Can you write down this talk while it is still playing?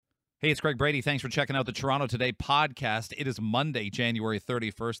Hey, it's Greg Brady. Thanks for checking out the Toronto Today podcast. It is Monday, January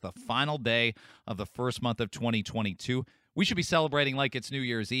 31st, the final day of the first month of 2022. We should be celebrating like it's New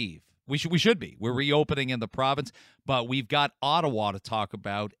Year's Eve. We should be. We're reopening in the province, but we've got Ottawa to talk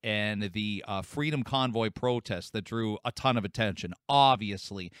about and the Freedom Convoy protest that drew a ton of attention.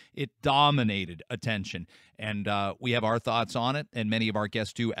 Obviously, it dominated attention, and we have our thoughts on it, and many of our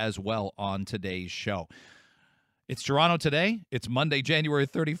guests do as well on today's show. It's Toronto Today. It's Monday, January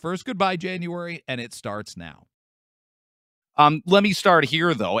 31st. Goodbye, January, and it starts now. Let me start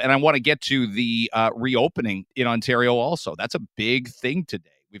here, though, and I want to get to the reopening in Ontario also. That's a big thing today.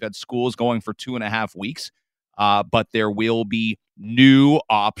 We've had schools going for 2.5 weeks, but there will be new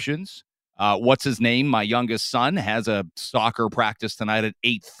options. What's his name? My youngest son has a soccer practice tonight at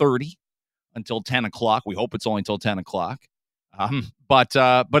 8:30 until 10 o'clock. We hope it's only until 10 o'clock, but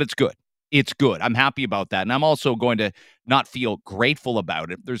it's good. It's good. I'm happy about that. And I'm also going to not feel grateful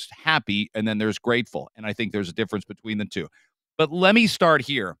about it. There's happy and then there's grateful. And I think there's a difference between the two. But let me start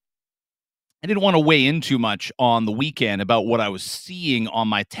here. I didn't want to weigh in too much on the weekend about what I was seeing on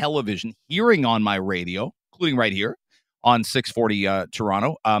my television, hearing on my radio, including right here on 640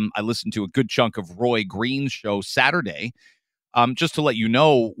 Toronto. I listened to a good chunk of Roy Green's show Saturday. Just to let you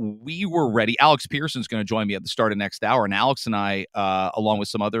know, we were ready. Alex Pearson's going to join me at the start of next hour, and Alex and I, along with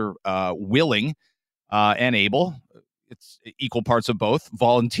some other willing and able, it's equal parts of both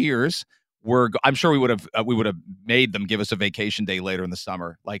volunteers. I'm sure we would have made them give us a vacation day later in the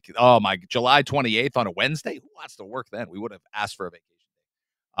summer. Like, oh my, July 28th on a Wednesday, who wants to work then? We would have asked for a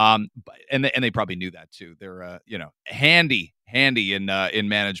vacation day. And they probably knew that too. They're handy in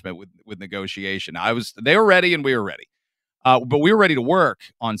management with negotiation. They were ready and we were ready. But we were ready to work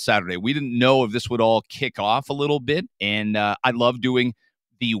on Saturday. We didn't know if this would all kick off a little bit. And I love doing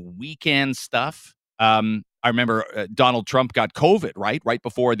the weekend stuff. I remember Donald Trump got COVID, right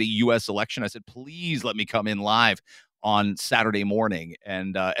before the U.S. election. I said, please let me come in live on Saturday morning.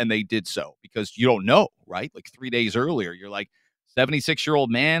 And they did so because you don't know, right? Like 3 days earlier, you're like 76-year-old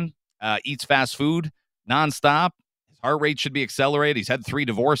man, eats fast food nonstop. His heart rate should be accelerated. He's had 3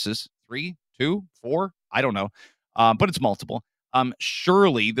 divorces, 3, 2, 4. I don't know. But it's multiple.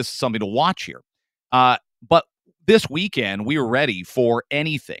 Surely this is something to watch here. But this weekend, we were ready for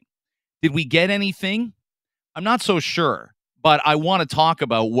anything. Did we get anything? I'm not so sure. But I want to talk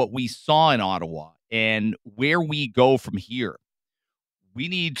about what we saw in Ottawa and where we go from here. We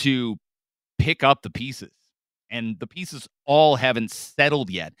need to pick up the pieces. And the pieces all haven't settled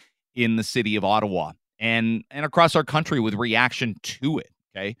yet in the city of Ottawa and across our country with reaction to it,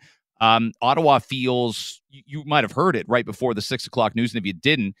 okay? Ottawa feels, you might have heard it right before the 6 o'clock news. And if you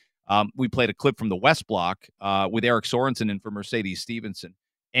didn't, we played a clip from the West Block with Eric Sorensen and for Mercedes Stephenson.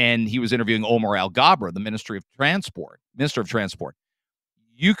 And he was interviewing Omar Al-Gabra, the Minister of Transport.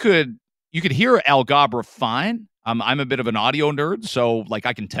 You could hear Al-Gabra fine. I'm a bit of an audio nerd, so like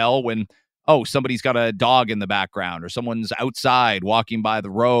I can tell when, somebody's got a dog in the background or someone's outside walking by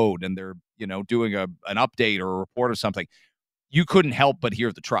the road and they're, doing an update or a report or something. You couldn't help but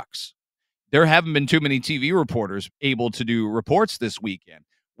hear the trucks. There haven't been too many TV reporters able to do reports this weekend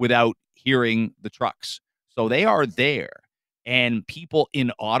without hearing the trucks. So they are there, and people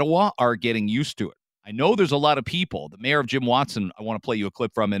in Ottawa are getting used to it. I know there's a lot of people. The mayor of Jim Watson, I want to play you a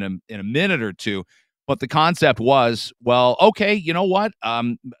clip from in a minute or two, but the concept was, well, okay, you know what?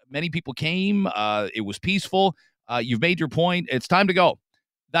 Many people came. It was peaceful. You've made your point. It's time to go.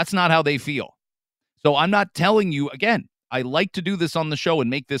 That's not how they feel. So I'm not telling you, again, I like to do this on the show and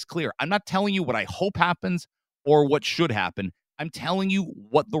make this clear. I'm not telling you what I hope happens or what should happen. I'm telling you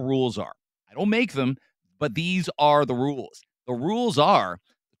what the rules are. I don't make them, but these are the rules. The rules are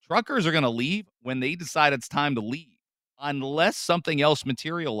the truckers are going to leave when they decide it's time to leave, unless something else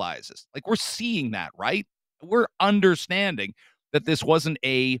materializes. Like we're seeing that, right? We're understanding that this wasn't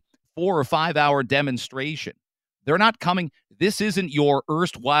a 4 or 5 hour demonstration. They're not coming. This isn't your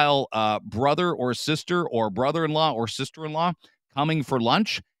erstwhile brother or sister or brother-in-law or sister-in-law coming for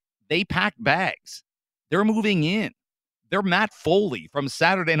lunch. They packed bags. They're moving in. They're Matt Foley from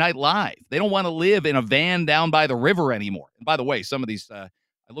Saturday Night Live. They don't want to live in a van down by the river anymore. And by the way, some of these, I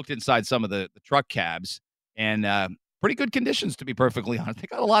looked inside some of the truck cabs, and pretty good conditions, to be perfectly honest. They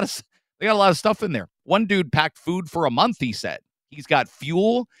got a lot of stuff in there. One dude packed food for a month, he said. He's got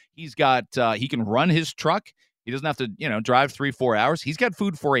fuel. He can run his truck. He doesn't have to, drive 3-4 hours. He's got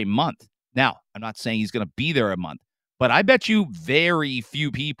food for a month. Now, I'm not saying he's going to be there a month, but I bet you very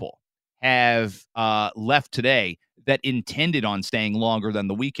few people have left today that intended on staying longer than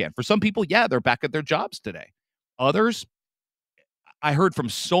the weekend. For some people, yeah, they're back at their jobs today. Others, I heard from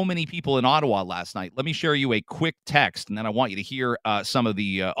so many people in Ottawa last night. Let me share you a quick text, and then I want you to hear some of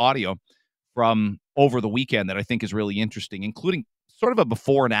the audio from over the weekend that I think is really interesting, including sort of a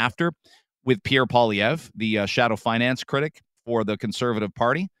before and after with Pierre Poilievre, the shadow finance critic for the Conservative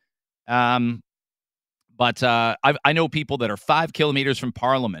Party. But I know people that are 5 kilometers from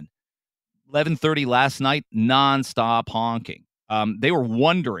Parliament. 11:30 last night, nonstop honking. They were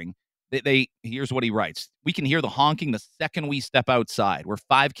wondering. Here's what he writes: "We can hear the honking the second we step outside. We're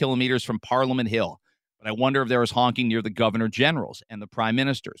 5 kilometers from Parliament Hill, but I wonder if there was honking near the Governor General's and the Prime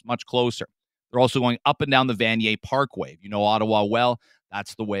Minister's, much closer. They're also going up and down the Vanier Parkway. If you know Ottawa well,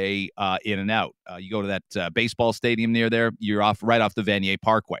 that's the way in and out. You go to that baseball stadium near there, you're right off the Vanier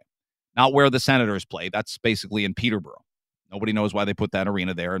Parkway. Not where the Senators play. That's basically in Peterborough. Nobody knows why they put that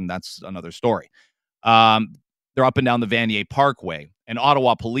arena there, and that's another story. They're up and down the Vanier Parkway, and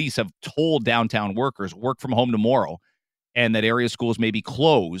Ottawa police have told downtown workers work from home tomorrow and that area schools may be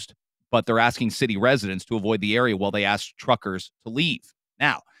closed, but they're asking city residents to avoid the area while they ask truckers to leave.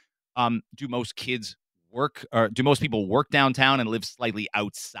 Now, do most kids work, or do most people work downtown and live slightly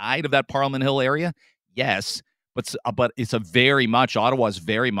outside of that Parliament Hill area? Yes, but it's Ottawa's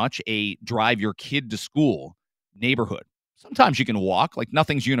very much a drive your kid to school neighborhood. Sometimes you can walk, like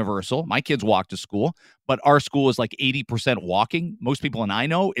nothing's universal. My kids walk to school, but our school is like 80% walking. Most people, and I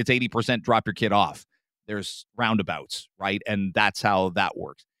know, it's 80% drop your kid off. There's roundabouts, right? And that's how that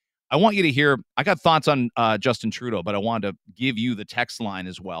works. I want you to hear, I got thoughts on Justin Trudeau, but I wanted to give you the text line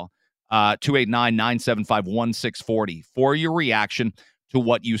as well. 289-975-1640 for your reaction to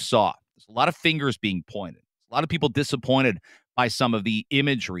what you saw. There's a lot of fingers being pointed. A lot of people disappointed by some of the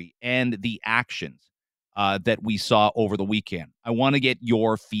imagery and the actions that we saw over the weekend. I want to get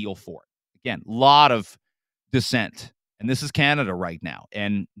your feel for it. Again, a lot of dissent, and this is Canada right now.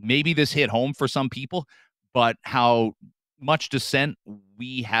 And maybe this hit home for some people, but how much dissent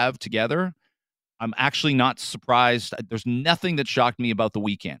we have together, I'm actually not surprised. There's nothing that shocked me about the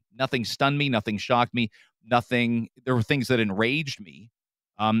weekend. Nothing stunned me. Nothing shocked me. Nothing. There were things that enraged me.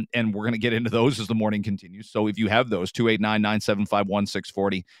 And we're going to get into those as the morning continues. So if you have those,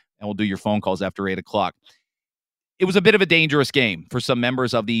 289-975-1640, and we'll do your phone calls after 8 o'clock. It was a bit of a dangerous game for some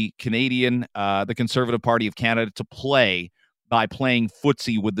members of the the Conservative Party of Canada to play by playing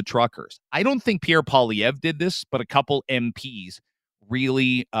footsie with the truckers. I don't think Pierre Poilievre did this, but a couple MPs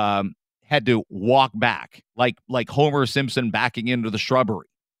really had to walk back, like Homer Simpson backing into the shrubbery.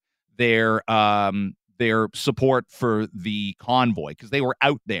 Their support for the convoy, because they were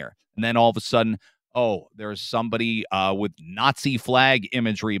out there. And then all of a sudden, there's somebody with Nazi flag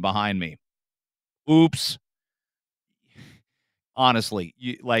imagery behind me. Oops. Honestly,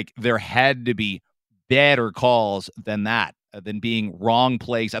 there had to be better calls than that, than being wrong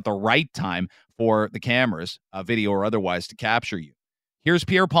place at the right time for the cameras, video or otherwise, to capture you. Here's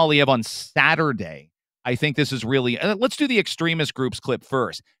Pierre Poilievre on Saturday. I think this is really, let's do the extremist groups clip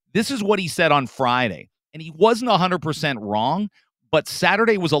first. This is what he said on Friday, and he wasn't 100% wrong, but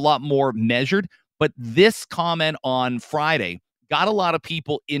Saturday was a lot more measured. But this comment on Friday got a lot of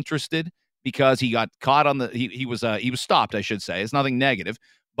people interested because he got caught on he was stopped, I should say. It's nothing negative,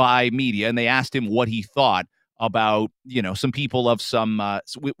 by media, and they asked him what he thought about, some people of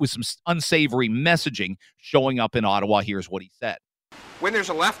with some unsavory messaging showing up in Ottawa. Here's what he said. When there's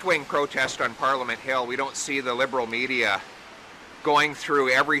a left-wing protest on Parliament Hill, we don't see the Liberal media going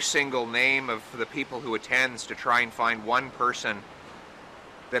through every single name of the people who attends to try and find one person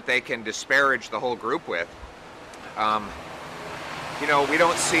that they can disparage the whole group with. We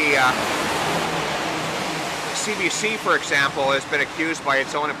don't see CBC, for example, has been accused by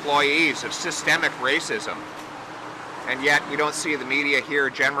its own employees of systemic racism, and yet we don't see the media here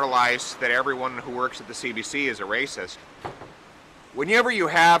generalize that everyone who works at the CBC is a racist. Whenever you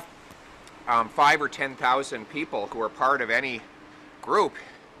have 5,000 or 10,000 people who are part of any group,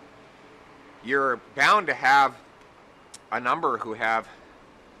 you're bound to have a number who have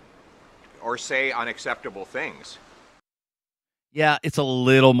or say unacceptable things. Yeah, it's a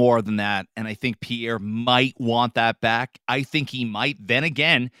little more than that, and I think Pierre might want that back. I think he might. Then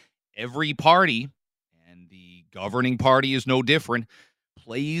again, every party, and the governing party is no different,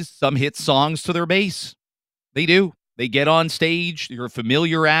 plays some hit songs to their base. They do. They get on stage. You're a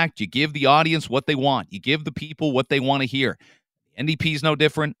familiar act. You give the audience what they want. You give the people what they want to hear. The NDP is no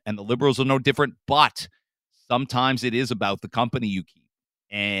different, and the Liberals are no different, but sometimes it is about the company you keep.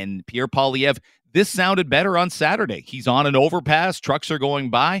 And Pierre Poilievre, this sounded better on Saturday. He's on an overpass, trucks are going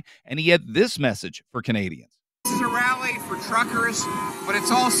by, and he had this message for Canadians. This is a rally for truckers, but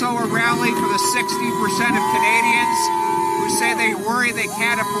it's also a rally for the 60% of Canadians who say they worry they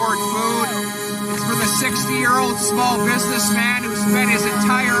can't afford food It's for the 60-year-old small businessman who spent his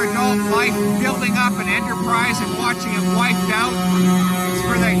entire adult life building up an enterprise and watching it wiped out. It's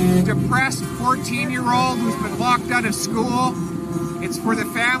for the depressed 14-year-old who's been locked out of school. It's for the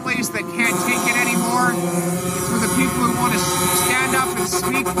families that can't take it anymore. It's for the people who want to stand up and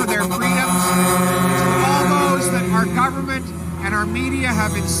speak for their freedoms. It's for all those that our government and our media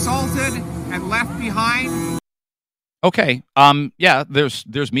have insulted and left behind. Okay. Yeah,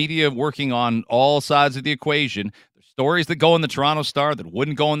 there's media working on all sides of the equation. There's stories that go in the Toronto Star that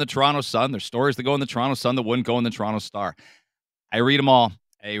wouldn't go in the Toronto Sun. There's stories that go in the Toronto Sun that wouldn't go in the Toronto Star. I read them all.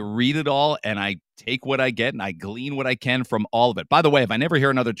 I read it all, and I take what I get, and I glean what I can from all of it. By the way, if I never hear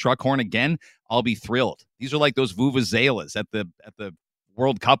another truck horn again, I'll be thrilled. These are like those vuvuzelas at the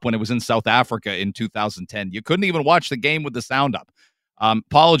World Cup when it was in South Africa in 2010. You couldn't even watch the game with the sound up.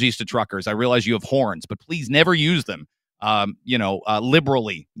 Apologies to truckers. I realize you have horns, but please never use them,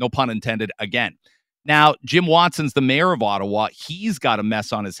 liberally, no pun intended, again. Now, Jim Watson's the mayor of Ottawa. He's got a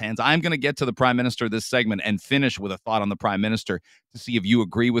mess on his hands. I'm going to get to the Prime Minister this segment and finish with a thought on the Prime Minister to see if you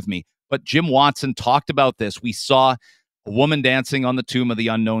agree with me. But Jim Watson talked about this. We saw a woman dancing on the tomb of the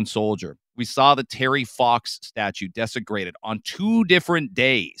unknown soldier. We saw the Terry Fox statue desecrated on 2 different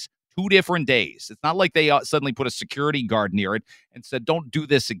days. 2 different days. It's not like they suddenly put a security guard near it and said, don't do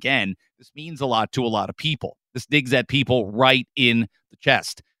this again. This means a lot to a lot of people. This digs at people right in the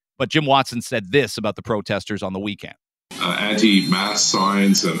chest. But Jim Watson said this about the protesters on the weekend. Anti-mask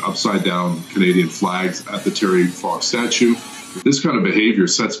signs and upside-down Canadian flags at the Terry Fox statue. This kind of behavior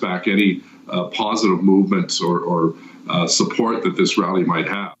sets back any positive movements or support that this rally might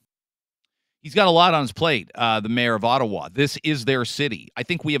have. He's got a lot on his plate, the mayor of Ottawa. This is their city. I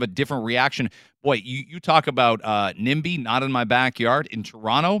think we have a different reaction. Boy, you talk about NIMBY, not in my backyard. In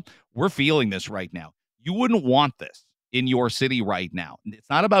Toronto, we're feeling this right now. You wouldn't want this in your city right now. It's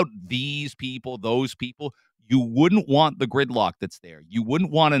not about these people, those people. You wouldn't want the gridlock that's there. You wouldn't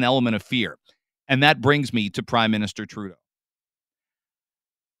want an element of fear. And that brings me to Prime Minister Trudeau.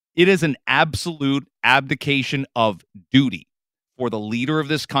 It is an absolute abdication of duty for the leader of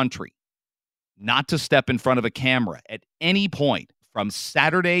this country not to step in front of a camera at any point from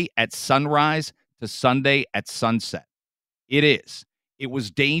Saturday at sunrise to Sunday at sunset. It is. It was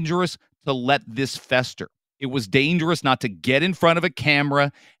dangerous to let this fester. It was dangerous not to get in front of a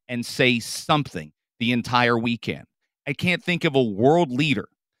camera and say something the entire weekend. I can't think of a world leader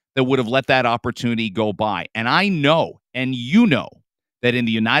that would have let that opportunity go by. And I know, and you know, that in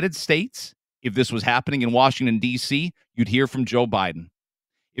the United States, if this was happening in Washington, D.C., you'd hear from Joe Biden.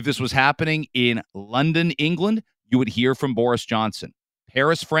 If this was happening in London, England, you would hear from Boris Johnson.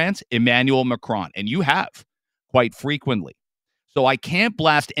 Paris, France, Emmanuel Macron. And you have quite frequently. So I can't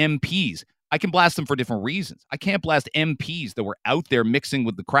blast MPs. I can blast them for different reasons. I can't blast MPs that were out there mixing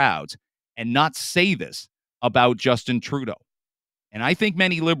with the crowds and not say this about Justin Trudeau. And I think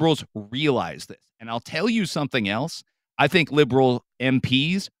many Liberals realize this. And I'll tell you something else. I think Liberal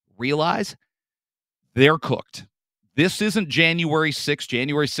MPs realize they're cooked. This isn't January 6th.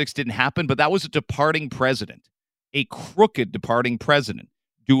 January 6th didn't happen, but that was a departing president, a crooked departing president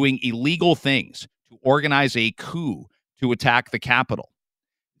doing illegal things to organize a coup to attack the Capitol.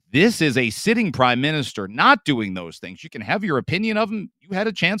 This is a sitting prime minister not doing those things. You can have your opinion of him. You had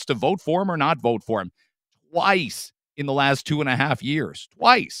a chance to vote for him or not vote for him twice in the last 2.5 years.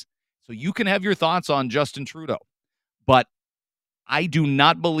 Twice. So you can have your thoughts on Justin Trudeau. But I do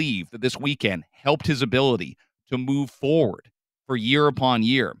not believe that this weekend helped his ability to move forward for year upon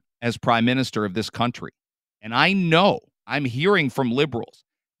year as prime minister of this country. And I know I'm hearing from Liberals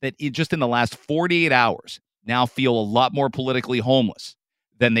that it just in the last 48 hours now feel a lot more politically homeless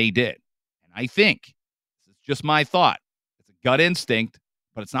than they did. And I think, this is just my thought, it's a gut instinct,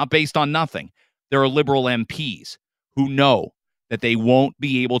 but it's not based on nothing. There are Liberal MPs who know that they won't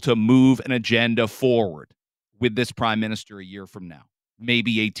be able to move an agenda forward with this prime minister a year from now,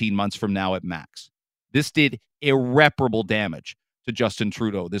 maybe 18 months from now at max. This did irreparable damage to Justin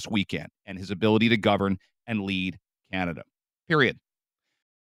Trudeau this weekend and his ability to govern and lead Canada. Period.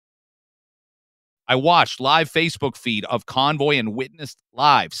 I watched live Facebook feed of convoy and witnessed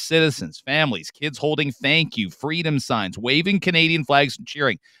live citizens, families, kids holding thank you, freedom signs, waving Canadian flags and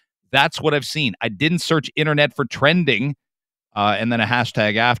cheering. That's what I've seen. I didn't search internet for trending and then a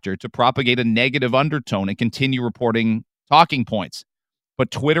hashtag after to propagate a negative undertone and continue reporting talking points. But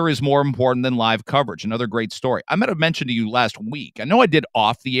Twitter is more important than live coverage. Another great story. I might have mentioned to you last week. I know I did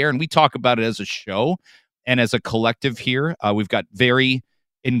off the air, and we talk about it as a show and as a collective here. We've got very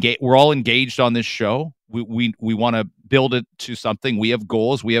engaged. We're all engaged on this show. We want to build it to something. We have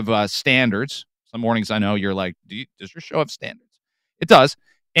goals. We have standards. Some mornings I know you're like, does your show have standards? It does.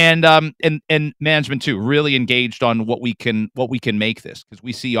 And management too, really engaged on what we can make this, because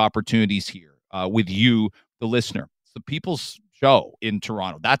we see opportunities here with you, the listener. It's the people's show in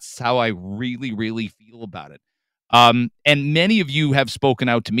Toronto. That's how I really, really feel about it. And many of you have spoken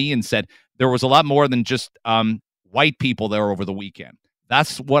out to me and said there was a lot more than just white people there over the weekend.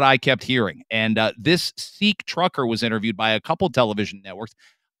 That's what I kept hearing. And this Sikh trucker was interviewed by a couple television networks.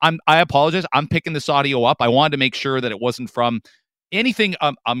 I apologize. I'm picking this audio up. I wanted to make sure that it wasn't from anything.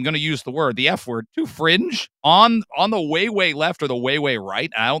 I'm going to use the word, the F word, too fringe on the way left or the way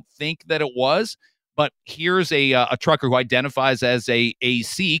right. I don't think that it was. But here's a trucker who identifies as a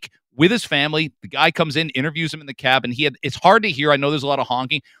Sikh with his family. The guy comes in, interviews him in the cab, and it's hard to hear. I know there's a lot of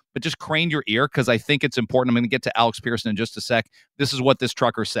honking, but just crane your ear because I think it's important. I'm going to get to Alex Pearson in just a sec. This is what this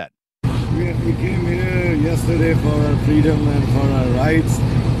trucker said. We came here yesterday for our freedom and for our rights.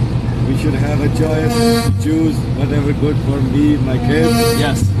 We should have a choice to choose whatever good for me, my kids.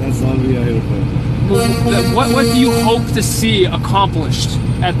 Yes. That's all we are here for. What do you hope to see accomplished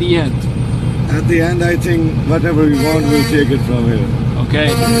at the end? At the end, I think whatever we want, we'll take it from here.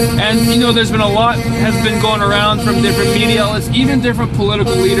 Okay. And, there's been a lot has been going around from different media outlets, even different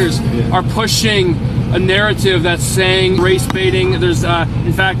political leaders are pushing a narrative that's saying race baiting. There's,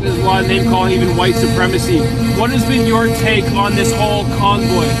 in fact, there's a lot of name calling, even white supremacy. What has been your take on this whole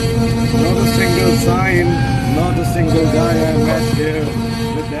convoy? Not a single sign, not a single guy I met here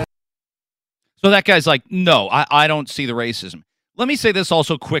with that. So that guy's like, no, I don't see the racism. Let me say this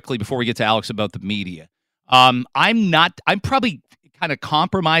also quickly before we get to Alex about the media. I'm probably kind of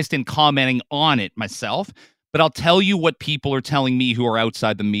compromised in commenting on it myself, but I'll tell you what people are telling me who are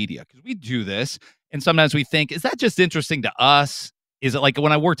outside the media, because we do this. And sometimes we think, is that just interesting to us? Is it like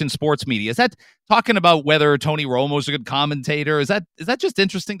when I worked in sports media? Is that talking about whether Tony Romo's a good commentator? Is that just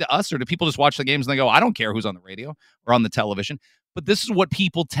interesting to us? Or do people just watch the games and they go, I don't care who's on the radio or on the television? But this is what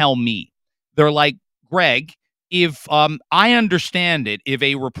people tell me. They're like, Greg, if I understand it, if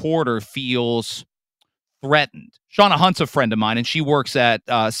a reporter feels threatened. Shauna Hunt's a friend of mine, and she works at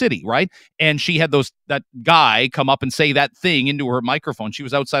City, right? And she had that guy come up and say that thing into her microphone. She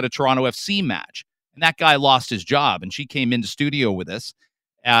was outside a Toronto FC match, and that guy lost his job, and she came into studio with us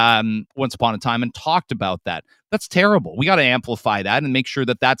once upon a time and talked about that. That's terrible. We got to amplify that and make sure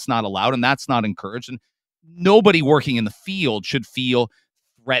that that's not allowed and that's not encouraged. And nobody working in the field should feel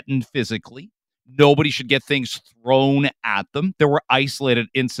threatened physically. Nobody should get things thrown at them. There were isolated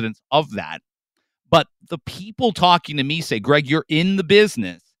incidents of that. But the people talking to me say, Greg, you're in the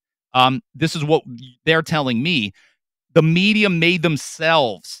business. This is what they're telling me. The media made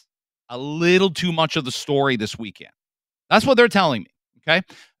themselves a little too much of the story this weekend. That's what they're telling me, okay?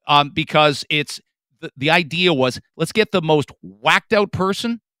 Because it's the idea was, let's get the most whacked out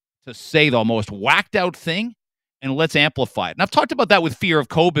person to say the most whacked out thing, and let's amplify it. And I've talked about that with fear of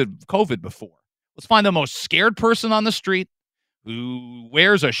COVID before. Let's find the most scared person on the street who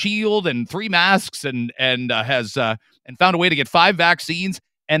wears a shield and 3 masks and has found a way to get 5 vaccines,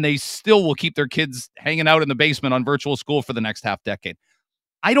 and they still will keep their kids hanging out in the basement on virtual school for the next half decade.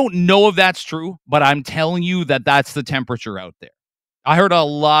 I don't know if that's true, but I'm telling you that that's the temperature out there. I heard a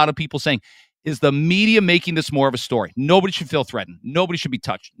lot of people saying, is the media making this more of a story? Nobody should feel threatened. Nobody should be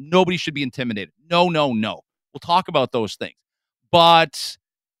touched. Nobody should be intimidated. No. We'll talk about those things. But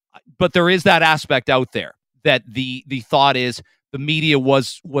there is that aspect out there that the thought is the media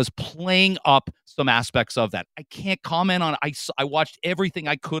was playing up some aspects of that. I can't comment on it. I watched everything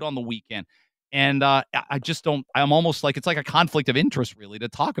I could on the weekend, and I just don't. I'm almost like it's like a conflict of interest, really, to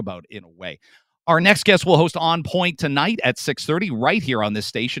talk about in a way. Our next guest will host On Point tonight at 6:30 right here on this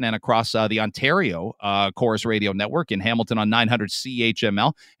station and across the Ontario Chorus Radio Network in Hamilton on 900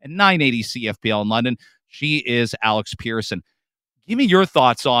 CHML and 980 CFPL in London. She is Alex Pearson. Give me your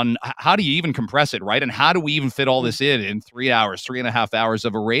thoughts on how do you even compress it, right? And how do we even fit all this in 3 hours, 3.5 hours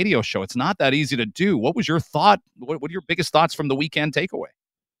of a radio show? It's not that easy to do. What was your thought? What are your biggest thoughts from the weekend takeaway?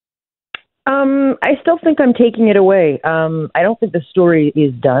 I still think I'm taking it away. I don't think the story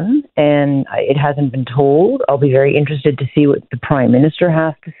is done, and it hasn't been told. I'll be very interested to see what the Prime Minister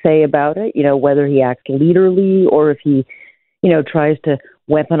has to say about it, whether he acts leaderly or if he, tries to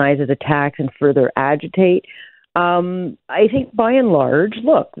weaponize his attacks and further agitate. I think by and large,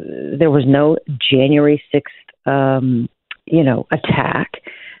 look, there was no January 6th, attack.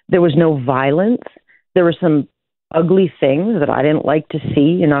 There was no violence. There were some ugly things that I didn't like to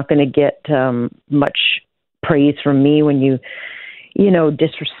see. You're not going to get much praise from me when you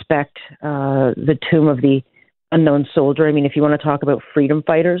disrespect the tomb of the unknown soldier. I mean, if you want to talk about freedom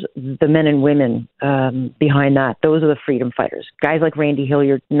fighters, the men and women behind that, those are the freedom fighters. Guys like Randy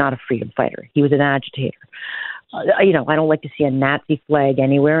Hilliard, not a freedom fighter. He was an agitator. I don't like to see a Nazi flag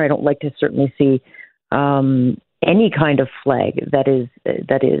anywhere. I don't like to certainly see any kind of flag that is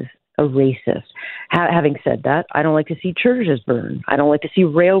a racist. Having said that, I don't like to see churches burned. I don't like to see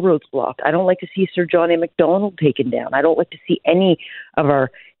railroads blocked. I don't like to see Sir John A. Macdonald taken down. I don't like to see any of our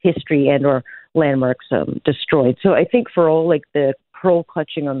history and or landmarks destroyed. So I think for all like the pearl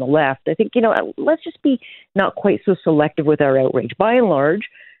clutching on the left, I think, let's just be not quite so selective with our outrage. By and large,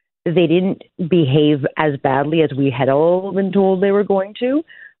 they didn't behave as badly as we had all been told they were going to.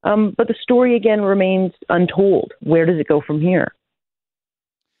 But the story, again, remains untold. Where does it go from here?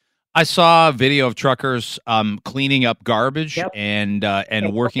 I saw a video of truckers cleaning up garbage and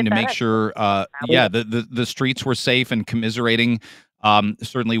working to make sure, the streets were safe and commiserating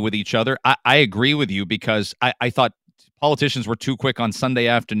certainly with each other. I agree with you because I thought politicians were too quick on Sunday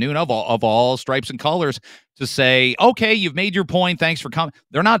afternoon of all stripes and colors to say, okay, you've made your point. Thanks for coming.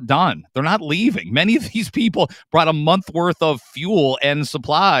 They're not done. They're not leaving. Many of these people brought a month worth of fuel and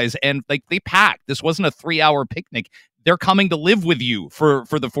supplies and they packed. This wasn't a 3-hour picnic. They're coming to live with you for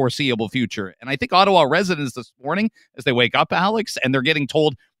the foreseeable future. And I think Ottawa residents this morning, as they wake up, Alex, and they're getting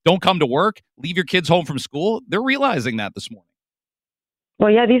told, don't come to work, leave your kids home from school. They're realizing that this morning. Well,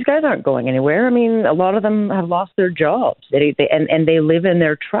 yeah, these guys aren't going anywhere. I mean, a lot of them have lost their jobs, and they live in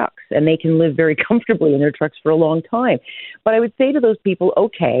their trucks, and they can live very comfortably in their trucks for a long time. But I would say to those people,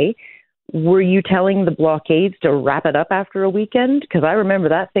 okay, were you telling the blockades to wrap it up after a weekend? Because I remember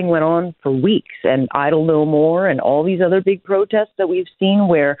that thing went on for weeks, and Idle No More and all these other big protests that we've seen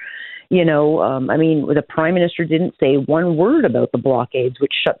where, the Prime Minister didn't say one word about the blockades,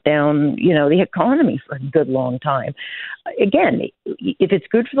 which shut down, the economy for a good long time. Again, if it's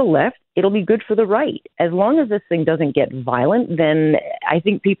good for the left, it'll be good for the right. As long as this thing doesn't get violent, then I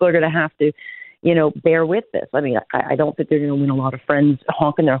think people are going to have to, bear with this. I mean, I don't think they're going to win a lot of friends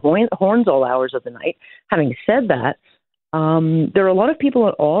honking their horns all hours of the night. Having said that, there are a lot of people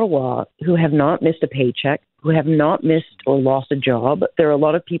in Ottawa who have not missed a paycheck, who have not missed or lost a job. There are a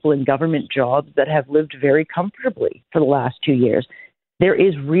lot of people in government jobs that have lived very comfortably for the last 2 years. There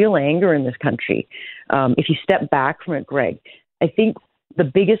is real anger in this country. If you step back from it, Greg, I think the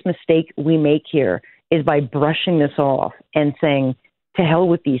biggest mistake we make here is by brushing this off and saying, to hell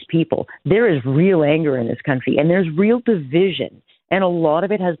with these people. There is real anger in this country, and there's real division. And a lot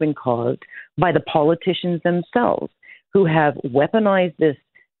of it has been caused by the politicians themselves who have weaponized this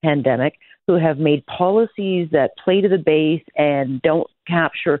pandemic, who have made policies that play to the base and don't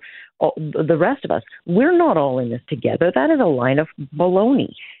capture the rest of us. We're not all in this together. That is a line of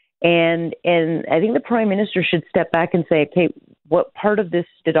baloney. And I think the Prime Minister should step back and say, okay, what part of this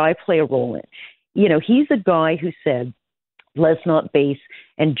did I play a role in? He's the guy who said, let's not base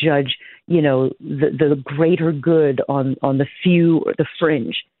and judge, the greater good on the few or the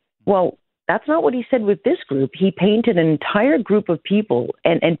fringe. Well, that's not what he said with this group. He painted an entire group of people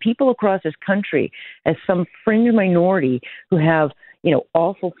and people across this country as some fringe minority who have,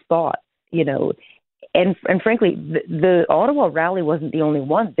 awful thoughts, And frankly, the Ottawa rally wasn't the only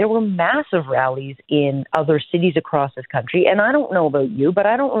one. There were massive rallies in other cities across this country. And I don't know about you, but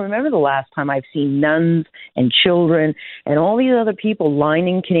I don't remember the last time I've seen nuns and children and all these other people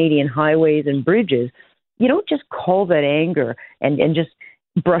lining Canadian highways and bridges. You don't just call that anger and just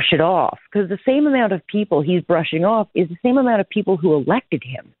brush it off, because the same amount of people he's brushing off is the same amount of people who elected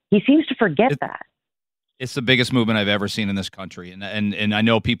him. He seems to forget that. It's the biggest movement I've ever seen in this country. And I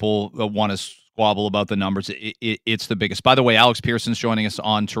know people want to squabble about the numbers. It's the biggest. By the way, Alex Pearson's joining us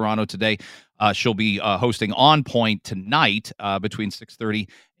on Toronto today. She'll be hosting On Point tonight between 6:30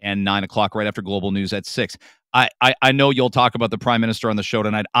 and 9 o'clock, right after Global News at 6. I know you'll talk about the Prime Minister on the show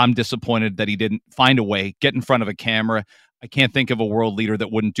tonight. I'm disappointed that he didn't find a way, get in front of a camera. I can't think of a world leader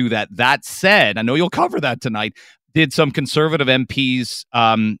that wouldn't do that. That said, I know you'll cover that tonight. Did some conservative MPs,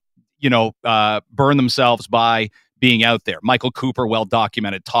 burn themselves by being out there? Michael Cooper, well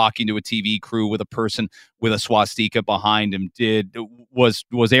documented, talking to a TV crew with a person with a swastika behind him. Was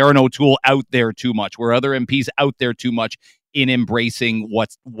Aaron O'Toole out there too much? Were other MPs out there too much in embracing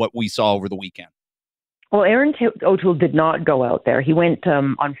what we saw over the weekend? Well, Aaron O'Toole did not go out there. He went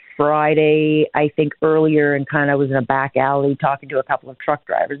on Friday, I think, earlier, and kind of was in a back alley talking to a couple of truck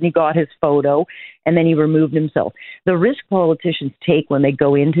drivers. And he got his photo, and then he removed himself. The risk politicians take when they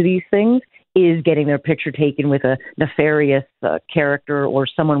go into these things is getting their picture taken with a nefarious character or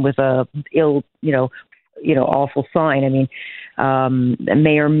someone with a ill, awful sign. I mean,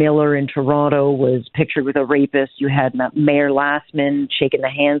 Mayor Miller in Toronto was pictured with a rapist. You had Mayor Lastman shaking the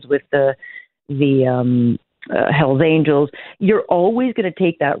hands with the Hells Angels. You're always going to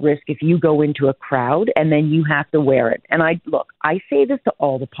take that risk if you go into a crowd and then you have to wear it. And I say this to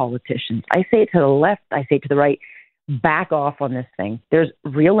all the politicians. I say it to the left. I say it to the right. Back off on this thing. There's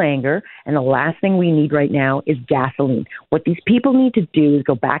real anger, and the last thing we need right now is gasoline. What these people need to do is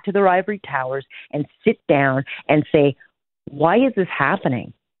go back to their ivory towers and sit down and say, why is this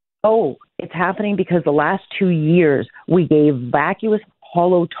happening? Oh, it's happening because the last 2 years we gave vacuous,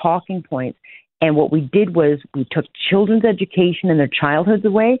 hollow talking points. And what we did was we took children's education and their childhoods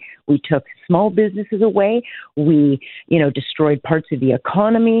away. We took small businesses away. We, destroyed parts of the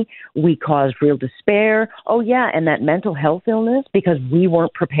economy. We caused real despair. Oh, yeah, and that mental health illness because we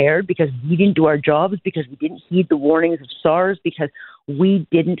weren't prepared, because we didn't do our jobs, because we didn't heed the warnings of SARS, because we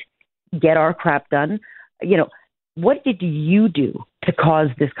didn't get our crap done. What did you do to cause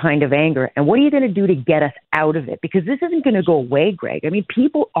this kind of anger? And what are you going to do to get us out of it? Because this isn't going to go away, Greg. I mean,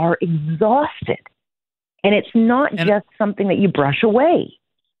 people are exhausted. And it's not just something that you brush away.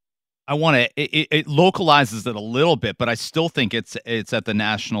 I want to, it localizes it a little bit, but I still think it's at the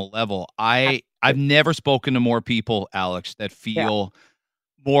national level. I've never spoken to more people, Alex, that feel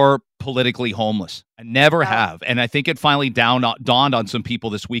more politically homeless. I never have. And I think it finally dawned on some people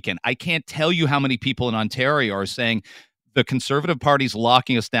this weekend. I can't tell you how many people in Ontario are saying the Conservative Party's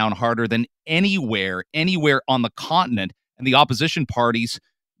locking us down harder than anywhere on the continent. And the opposition parties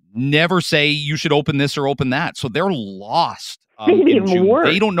never say you should open this or open that. So they're lost. Maybe even worse.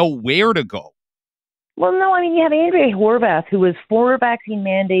 They don't know where to go. Well, no, I mean, you have Andrea Horwath, who was for vaccine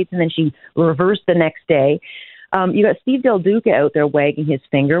mandates, and then she reversed the next day. You got Steve Del Duca out there wagging his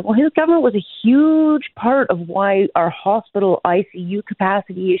finger. Well, his government was a huge part of why our hospital ICU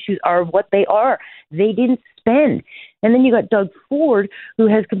capacity issues are what they are. They didn't spend. And then you got Doug Ford, who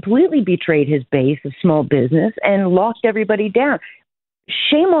has completely betrayed his base of small business and locked everybody down.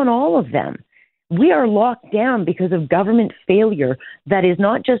 Shame on all of them. We are locked down because of government failure that is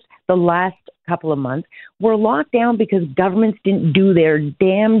not just the last couple of months. We're locked down because governments didn't do their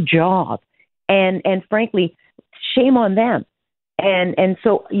damn job. And frankly, shame on them. And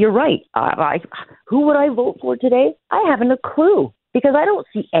so you're right. Who would I vote for today? I haven't a clue because I don't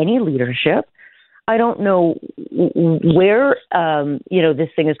see any leadership. I don't know where this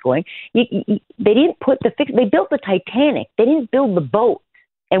thing is going. They didn't put the fix. They built the Titanic. They didn't build the boat,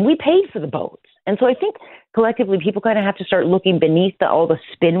 and we paid for the boats. And so I think collectively people kind of have to start looking beneath all the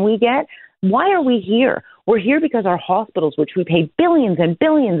spin we get. Why are we here? We're here because our hospitals, which we pay billions and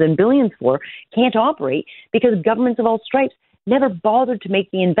billions and billions for, can't operate because governments of all stripes never bothered to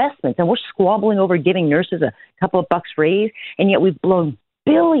make the investments. And we're squabbling over giving nurses a couple of bucks raise, and yet we've blown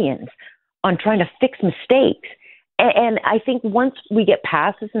billions on trying to fix mistakes. And I think once we get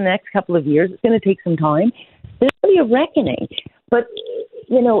past this in the next couple of years, it's going to take some time. There's going to be a reckoning. But,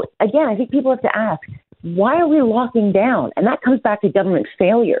 again, I think people have to ask, why are we locking down? And that comes back to government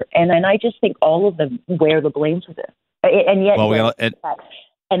failure. And I just think all of them wear the blame for this. And yet,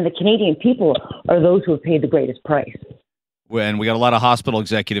 and the Canadian people are those who have paid the greatest price. And we got a lot of hospital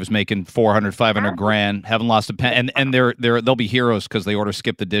executives making $400, $500 grand, haven't lost a pen, and they'll be heroes because they order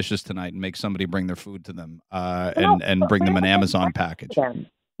skip the dishes tonight and make somebody bring their food to them, and bring them an Amazon package.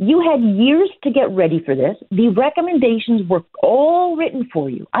 You had years to get ready for this. The recommendations were all written for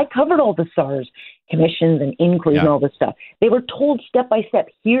you. I covered all the SARS commissions and inquiries and all this stuff. They were told step by step,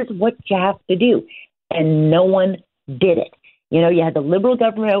 here's what you have to do. And no one did it. You had the Liberal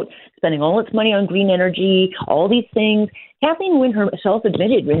government out spending all its money on green energy, all these things. Kathleen Wynne herself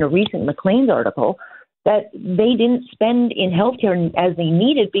admitted in a recent Maclean's article that they didn't spend in healthcare as they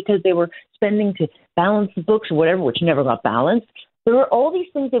needed because they were spending to balance the books or whatever, which never got balanced. There were all these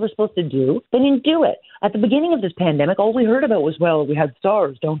things they were supposed to do. They didn't do it. At the beginning of this pandemic, all we heard about was, well, we had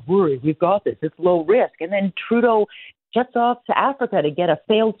SARS. Don't worry. We've got this. It's low risk. And then Trudeau jets off to Africa to get a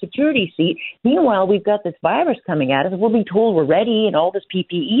failed security seat. Meanwhile, we've got this virus coming at us. We're being told we're ready and all this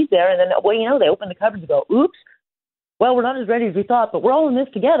PPE's there. And then, they open the cupboards and go, oops, well, we're not as ready as we thought, but we're all in this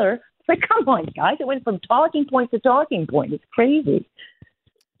together. It's like, come on, guys. It went from talking point to talking point. It's crazy.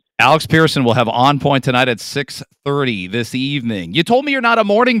 Alex Pearson will have On Point tonight at 6:30 this evening. You told me you're not a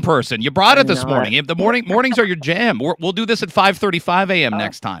morning person. You brought it this morning. If the mornings are your jam, we'll do this at 5:35 a.m.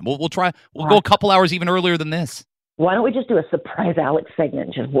 next time. We'll try. We'll go a couple hours even earlier than this. Why don't we just do a surprise Alex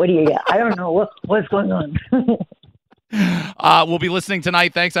segment? Just what do you get? I don't know what's going on. We'll be listening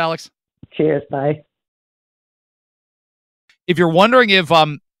tonight. Thanks, Alex. Cheers. Bye. If you're wondering if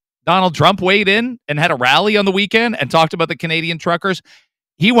Donald Trump weighed in and had a rally on the weekend and talked about the Canadian truckers,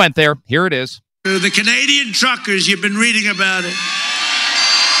 he went there. Here it is. The Canadian truckers, you've been reading about it.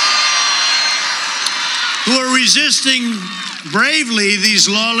 who are resisting bravely these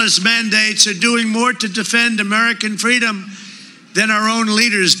lawless mandates are doing more to defend American freedom than our own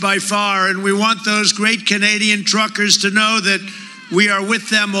leaders by far. And we want those great Canadian truckers to know that we are with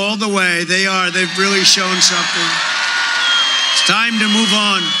them all the way. They are. They've really shown something. It's time to move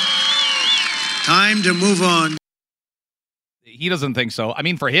on. Time to move on. He doesn't think so. I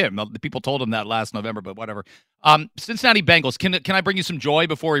mean, for him, the people told him that last November, but whatever. Cincinnati Bengals. Can I bring you some joy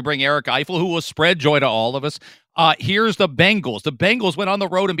before we bring Eric Eiffel, who will spread joy to all of us? Here's the Bengals. The Bengals went on the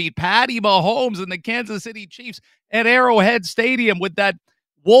road and beat Patty Mahomes and the Kansas City Chiefs at Arrowhead Stadium with that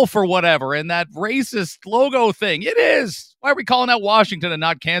wolf or whatever and that racist logo thing. It is. Why are we calling out Washington and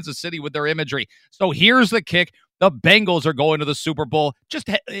not Kansas City with their imagery? So here's the kick. The Bengals are going to the Super Bowl. Just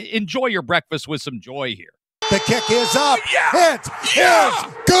enjoy your breakfast with some joy here. The kick is up. Yeah. It is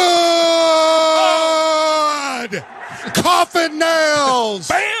good. Coffin nails.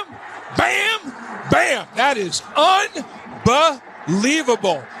 Bam, bam, bam. That is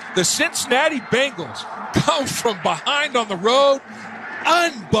unbelievable. The Cincinnati Bengals come from behind on the road.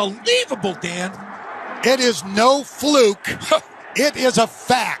 Unbelievable, Dan. It is no fluke. It is a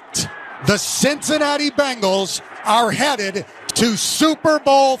fact. The Cincinnati Bengals are headed to Super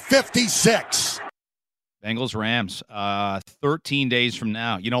Bowl 56. Bengals Rams, 13 days from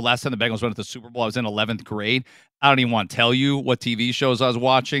now. You know, last time the Bengals went to the Super Bowl, I was in 11th grade. I don't even want to tell you what TV shows I was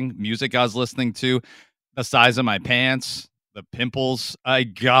watching, music I was listening to, the size of my pants, the pimples.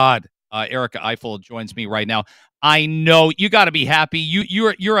 God, Erica Eiffel joins me right now. I know you got to be happy.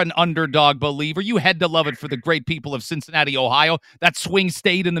 You're an underdog believer. You had to love it for the great people of Cincinnati, Ohio, that swing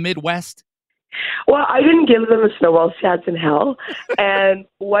state in the Midwest. Well, I didn't give them a snowball chance in hell. And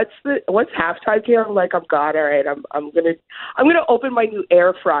what's halftime here? I'm like, God, all right, I'm gonna open my new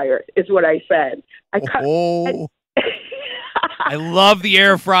air fryer. Is what I said. I love the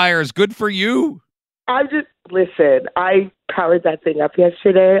air fryers. Good for you. Listen. I powered that thing up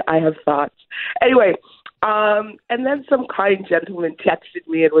yesterday. I have thoughts. Anyway, and then some kind gentleman texted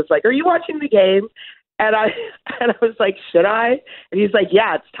me and was like, "Are you watching the game?" And I was like, "Should I?" And he's like,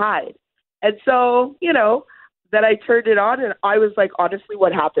 "Yeah, it's tied." And so, then I turned it on and I was like, honestly,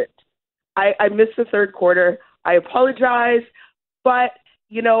 what happened? I missed the third quarter. I apologize, but,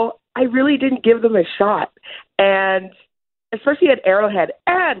 I really didn't give them a shot. And especially at Arrowhead.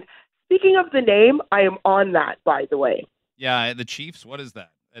 And speaking of the name, I am on that, by the way. Yeah, the Chiefs, what is that?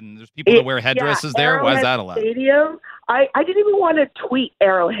 And there's people that wear headdresses there? Arrowhead Why is that allowed? Stadium. I didn't even want to tweet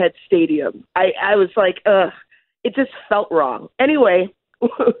Arrowhead Stadium. I was like, ugh, it just felt wrong. Anyway.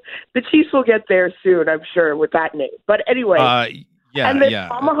 The Chiefs will get there soon, I'm sure, with that name. But anyway, and the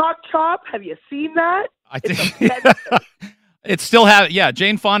tomahawk chop, have you seen that? I think it still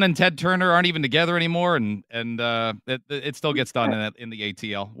Jane Fonda and Ted Turner aren't even together anymore, and it still gets done in the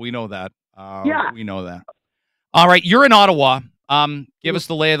ATL. We know that. We know that. All right, you're in Ottawa. Give us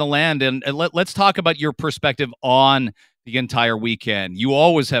the lay of the land, and let's talk about your perspective on the entire weekend. You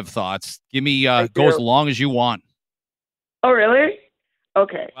always have thoughts. Give me go as long as you want. Oh, really?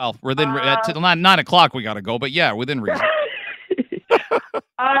 Okay. Well, within 9 o'clock we got to go, but yeah, within reason.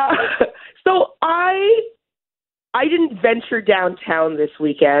 So I didn't venture downtown this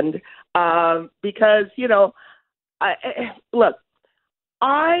weekend because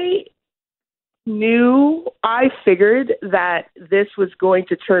I figured that this was going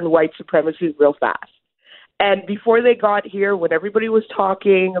to turn white supremacy real fast. And before they got here, when everybody was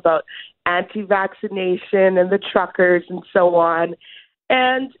talking about anti-vaccination and the truckers and so on.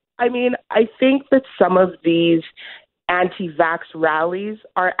 And I mean, I think that some of these anti-vax rallies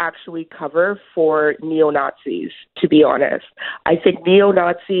are actually cover for neo-Nazis, to be honest. I think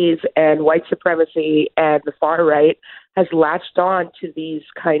neo-Nazis and white supremacy and the far right has latched on to these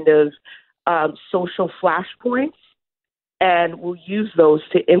kind of social flashpoints and will use those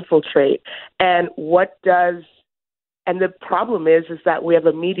to infiltrate. And the problem is that we have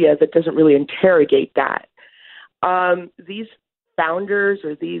a media that doesn't really interrogate that. These founders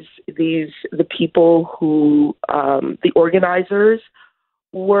or the people who, the organizers,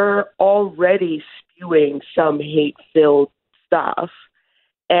 were already spewing some hate-filled stuff.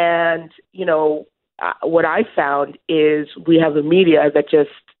 And, what I found is we have a media that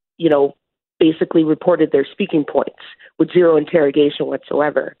just, basically reported their speaking points with zero interrogation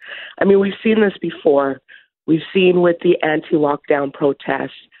whatsoever. I mean, we've seen this before. We've seen with the anti-lockdown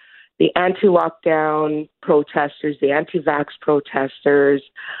protests, the anti-lockdown protesters, the anti-vax protesters,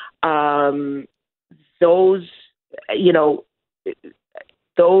 those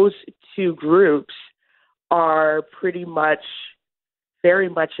two groups are very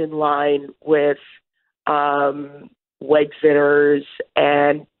much in line with Wegzitters and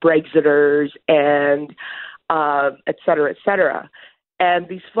and Brexiters and et cetera, et cetera. And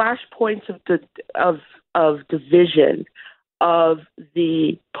these flashpoints of division of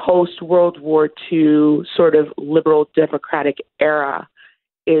the post-World War II sort of liberal democratic era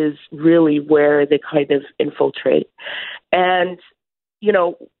is really where they kind of infiltrate. And, you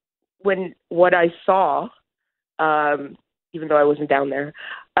know, what I saw, even though I wasn't down there,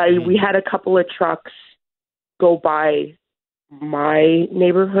 we had a couple of trucks go by my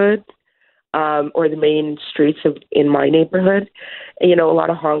neighborhood, or the main streets in my neighborhood, and, you know, a lot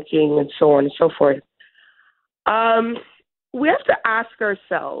of honking and so on and so forth. We have to ask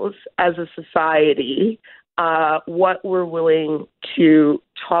ourselves as a society what we're willing to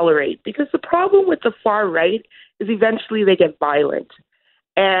tolerate, because the problem with the far right is eventually they get violent.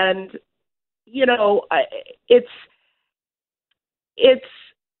 And, you know,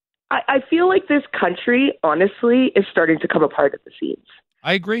 I feel like this country, honestly, is starting to come apart at the seams.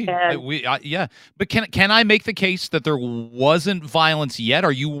 I agree. Yeah. But can I make the case that there wasn't violence yet?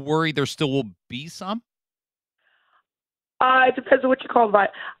 Are you worried there still will be some? It depends on what you call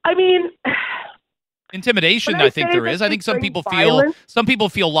violence. I mean, intimidation, I think there is. I think some people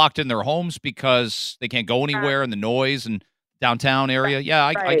feel locked in their homes because they can't go anywhere in the noise and downtown area. Yeah,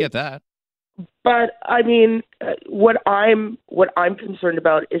 I get that. But I mean, what I'm concerned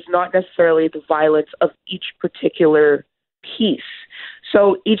about is not necessarily the violence of each particular piece.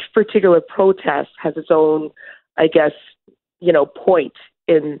 So each particular protest has its own, I guess, you know, point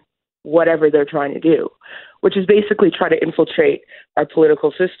in whatever they're trying to do, which is basically try to infiltrate our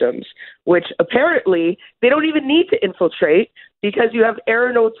political systems, which apparently they don't even need to infiltrate, because you have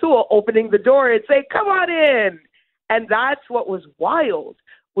Erin O'Toole opening the door and saying, "Come on in." And that's what was wild,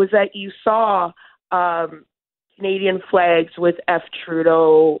 was that you saw Canadian flags with F.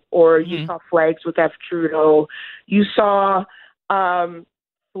 Trudeau, or you saw flags with F. Trudeau. You saw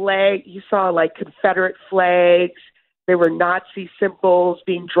like Confederate flags. There were Nazi symbols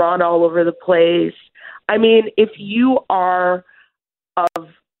being drawn all over the place. I mean, if you are of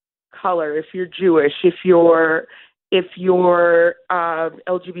color, if you're Jewish, if you're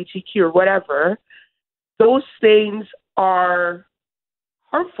LGBTQ or whatever, those things are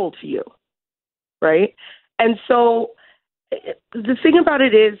harmful to you, right? And so the thing about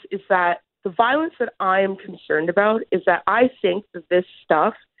it is that the violence that I am concerned about is that I think that this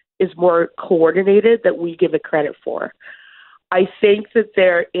stuff is more coordinated than we give it credit for. I think that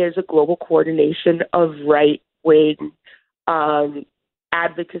there is a global coordination of right-wing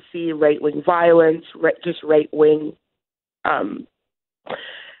advocacy, right-wing violence, just right-wing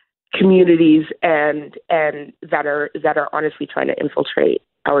communities, and that are honestly trying to infiltrate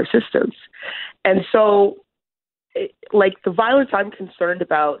our systems. And so, like, the violence I'm concerned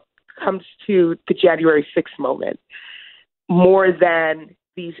about comes to the January 6th moment more than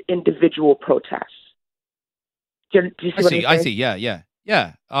these individual protests. Do you see I see. Yeah.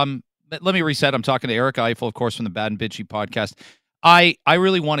 Let me reset. I'm talking to Eric Eiffel, of course, from the Bad and Bitchy podcast. I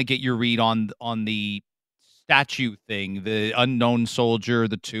really want to get your read on the statue thing, the unknown soldier,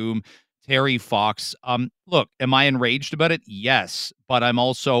 the tomb, Terry Fox. Look, am I enraged about it? Yes, but I'm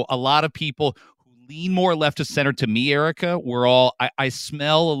also, a lot of people who lean more left of center to me, Erica, I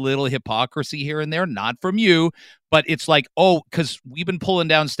smell a little hypocrisy here and there, not from you, but it's like, oh, because we've been pulling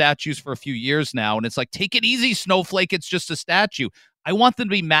down statues for a few years now, and it's like, take it easy, Snowflake, it's just a statue. I want them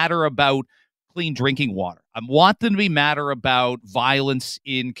to be matter about clean drinking water. I want them to be matter about violence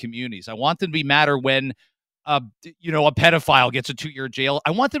in communities. I want them to be matter when a pedophile gets a 2-year jail.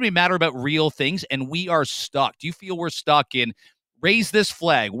 I want them to be matter about real things, and we are stuck. Do you feel we're stuck in raise this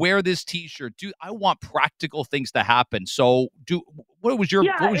flag, wear this T-shirt? I want practical things to happen. So, what was your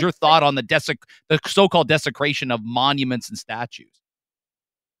thought on the so-called desecration of monuments and statues?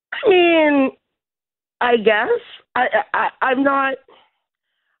 I mean, I guess I'm not.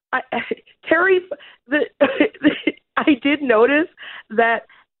 Terry, I did notice that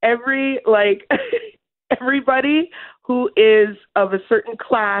everybody who is of a certain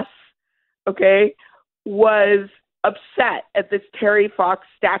class, okay, was upset at this Terry Fox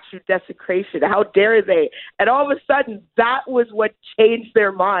statue desecration. How dare they? And all of a sudden, that was what changed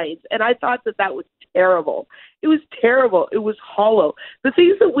their minds. And I thought that was terrible. It was terrible. It was hollow. The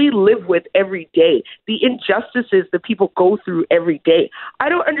things that we live with every day, the injustices that people go through every day. I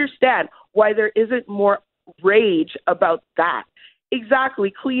don't understand why there isn't more rage about that.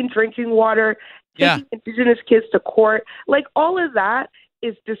 Exactly. Clean drinking water, taking Indigenous kids to court. Like, all of that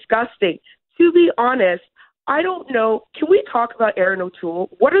is disgusting. To be honest, I don't know. Can we talk about Erin O'Toole?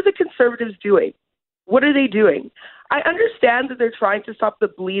 What are the Conservatives doing? What are they doing? I understand that they're trying to stop the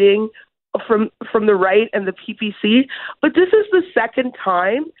bleeding from the right and the PPC, but this is the second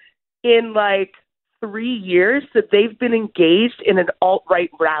time in like 3 years that they've been engaged in an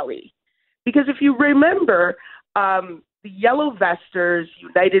alt-right rally. Because if you remember, the Yellow Vesters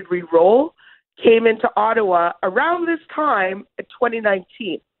United Reroll came into Ottawa around this time in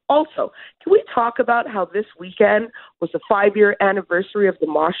 2019. Also, can we talk about how this weekend was the 5-year anniversary of the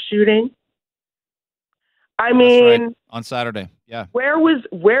Moss shooting? I mean, that's right. On Saturday, yeah. Where was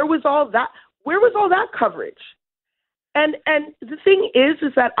all that? Where was all that coverage? And the thing is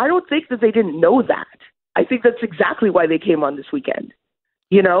that I don't think that they didn't know that. I think that's exactly why they came on this weekend,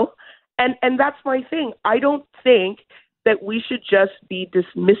 you know? And that's my thing. I don't think that we should just be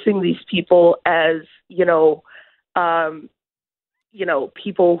dismissing these people as,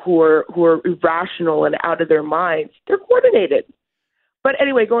 people who are irrational and out of their minds. They're coordinated. But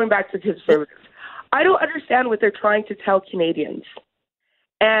anyway, going back to conservatives, I don't understand what they're trying to tell Canadians.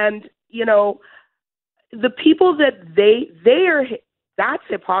 And, the people that they are, that's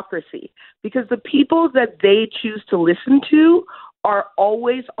hypocrisy, because the people that they choose to listen to are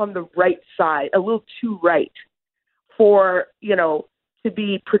always on the right side, a little too right for, to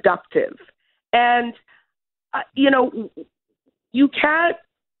be productive. And, you can't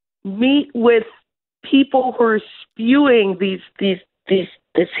meet with people who are spewing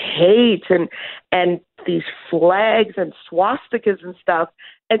this hate and these flags and swastikas and stuff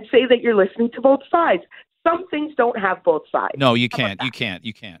and say that you're listening to both sides. Some things don't have both sides. No, you can't. You can't.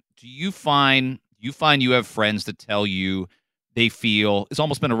 Do you find you have friends that tell you they feel, it's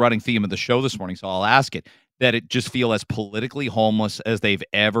almost been a running theme of the show this morning, so I'll ask it, that it just feel as politically homeless as they've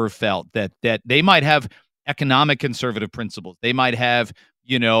ever felt, that they might have economic conservative principles. They might have,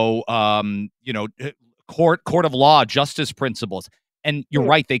 court of law, justice principles. And you're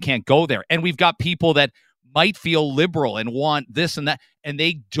right, they can't go there. And we've got people that might feel liberal and want this and that, and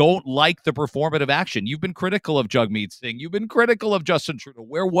they don't like the performative action. You've been critical of Jagmeet Singh. You've been critical of Justin Trudeau.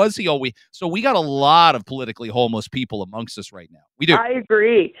 Where was he always? So we got a lot of politically homeless people amongst us right now. We do. I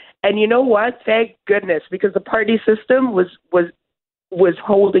agree. And you know what? Thank goodness, because the party system was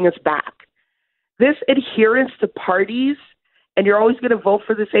holding us back. This adherence to parties, and you're always going to vote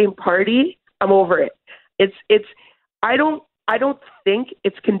for the same party, I'm over it. I don't think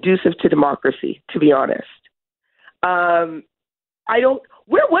it's conducive to democracy, to be honest. Where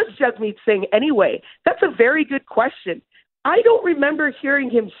was Jagmeet Singh anyway? That's a very good question. I don't remember hearing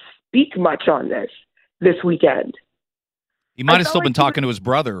him speak much on this weekend. He might have still been talking to his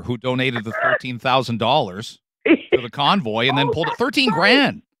brother, who donated the $13,000 to the convoy and then pulled it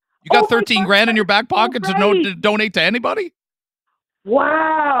 $13,000. You got $13,000 in your back pocket to donate to anybody?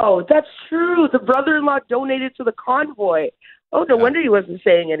 Wow, that's true. The brother-in-law donated to the convoy. Oh, no wonder he wasn't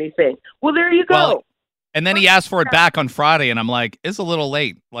saying anything. Well, there you go. Well, and then he asked for it back on Friday, and I'm like, it's a little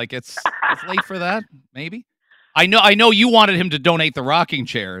late. Like, it's late for that, maybe? I know you wanted him to donate the rocking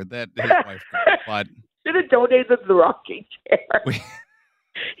chair that his wife got, but... Should have donated the rocking chair.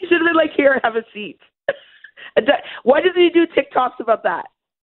 He should have been like, here, have a seat. Why doesn't he do TikToks about that?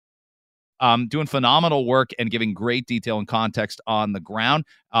 Doing phenomenal work and giving great detail and context on the ground.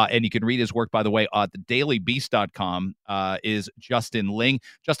 And you can read his work, by the way, at thedailybeast.com is Justin Ling.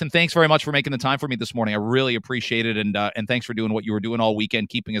 Justin, thanks very much for making the time for me this morning. I really appreciate it. And thanks for doing what you were doing all weekend,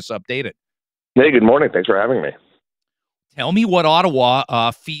 keeping us updated. Hey, good morning. Thanks for having me. Tell me what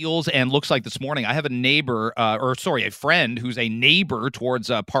Ottawa feels and looks like this morning. I have a friend who's a neighbor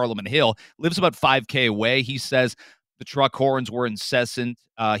towards Parliament Hill, lives about 5K away. He says the truck horns were incessant.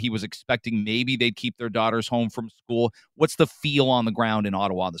 He was expecting maybe they'd keep their daughters home from school. What's the feel on the ground in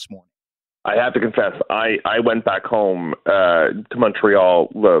Ottawa this morning? I have to confess, I went back home to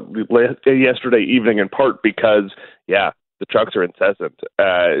Montreal yesterday evening, in part because, the trucks are incessant.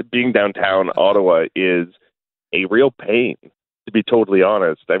 Being downtown Ottawa is a real pain, to be totally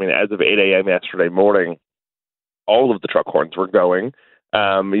honest. I mean, as of 8 a.m. yesterday morning, all of the truck horns were going.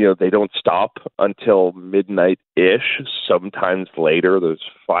 They don't stop until midnight-ish, sometimes later. There's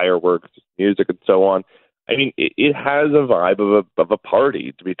fireworks, music, and so on. I mean, it has a vibe of a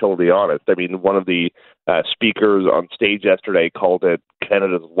party, to be totally honest. I mean, one of the speakers on stage yesterday called it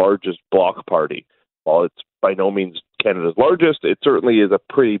Canada's largest block party. While it's by no means Canada's largest, it certainly is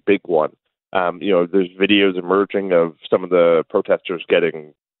a pretty big one. There's videos emerging of some of the protesters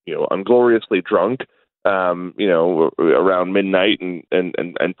getting, ungloriously drunk, around midnight and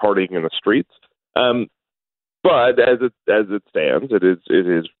partying in the streets. But as it stands, it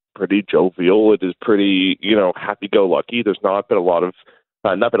is pretty jovial. It is pretty, happy-go-lucky. There's not been a lot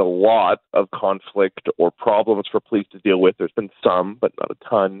of conflict or problems for police to deal with. There's been some, but not a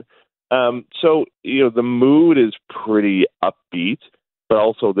ton. So the mood is pretty upbeat. but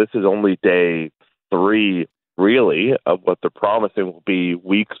also this is only day 3, really, of what they're promising will be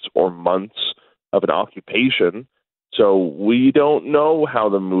weeks or months of an occupation. So we don't know how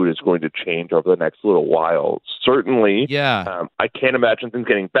the mood is going to change over the next little while. Certainly, I can't imagine things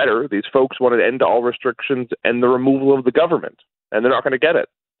getting better. These folks want to end all restrictions and the removal of the government, and they're not going to get it.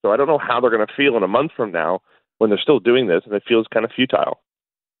 So I don't know how they're going to feel in a month from now when they're still doing this, and it feels kind of futile.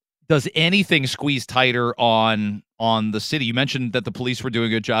 Does anything squeeze tighter on the city? You mentioned that the police were doing a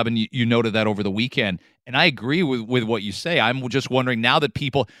good job, and you noted that over the weekend. And I agree with what you say. I'm just wondering now that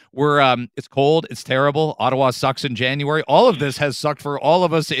people it's cold, it's terrible. Ottawa sucks in January. All of this has sucked for all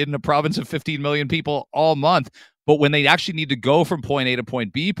of us in a province of 15 million people all month. But when they actually need to go from point A to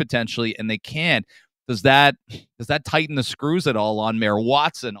point B potentially, and they can't, does that tighten the screws at all on Mayor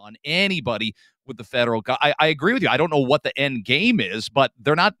Watson, on anybody with the federal? I agree with you. I don't know what the end game is, but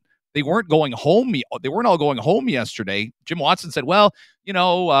they weren't going home. They weren't all going home yesterday. Jim Watson said, well,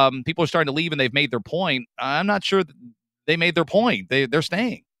 people are starting to leave and they've made their point. I'm not sure that they made their point. They're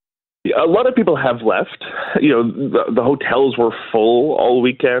staying. A lot of people have left. The hotels were full all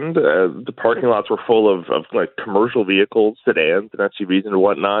weekend. The parking lots were full of like commercial vehicles, sedans and SUVs and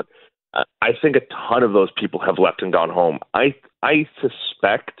whatnot. I think a ton of those people have left and gone home. I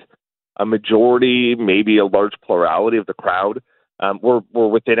suspect a majority, maybe a large plurality of the crowd we're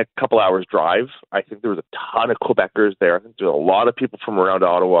within a couple hours drive. I think there was a ton of Quebecers there. I think there's a lot of people from around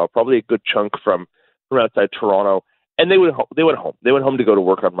Ottawa, probably a good chunk from outside Toronto. And they went home. They went home to go to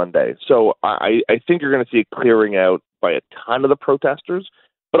work on Monday. So I think you're going to see a clearing out by a ton of the protesters.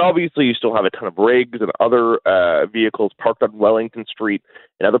 But obviously, you still have a ton of rigs and other vehicles parked on Wellington Street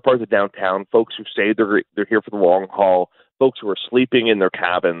and other parts of downtown. Folks who say they're here for the long haul. Folks who are sleeping in their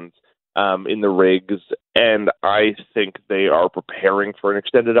cabins. In the rigs, and I think they are preparing for an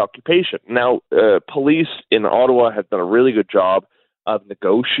extended occupation. Now, police in Ottawa have done a really good job of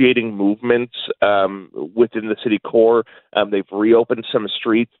negotiating movements within the city core. They've reopened some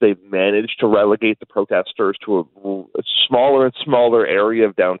streets. They've managed to relegate the protesters to a smaller and smaller area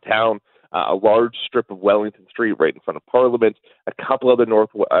of downtown, a large strip of Wellington Street right in front of Parliament, a couple other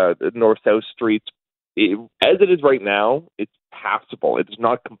north-south streets. As it is right now, it's passable. It's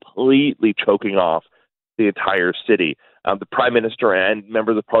not completely choking off the entire city. The Prime Minister and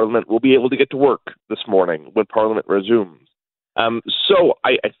members of Parliament will be able to get to work this morning when Parliament resumes. So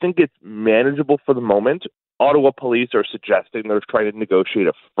I think it's manageable for the moment. Ottawa police are suggesting they're trying to negotiate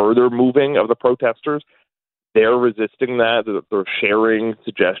a further moving of the protesters. They're resisting that. They're sharing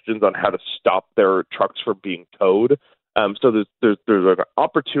suggestions on how to stop their trucks from being towed. So there's an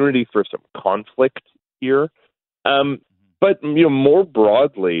opportunity for some conflict here. But more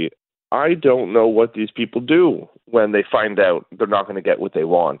broadly, I don't know what these people do when they find out they're not going to get what they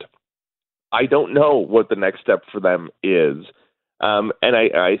want. I don't know what the next step for them is. And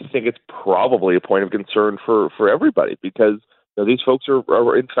I think it's probably a point of concern for everybody because these folks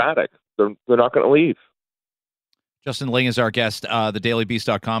are emphatic. They're not going to leave. Justin Ling is our guest.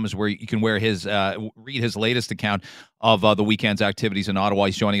 TheDailyBeast.com is where you can read his latest account of the weekend's activities in Ottawa.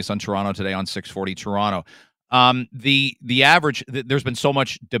 He's joining us on Toronto today on 640 Toronto. The average, there's been so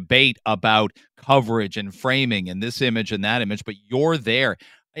much debate about coverage and framing and this image and that image, but you're there.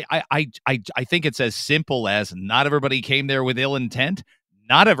 I think it's as simple as not everybody came there with ill intent.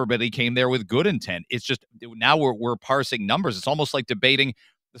 Not everybody came there with good intent. It's just now we're parsing numbers. It's almost like debating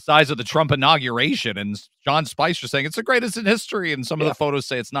the size of the Trump inauguration, and John Spicer saying it's the greatest in history, and some of the photos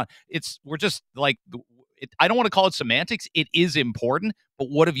say it's not. We're just like, I don't want to call it semantics. It is important, but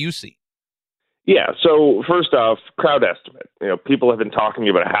what have you seen? Yeah, so first off, crowd estimate. People have been talking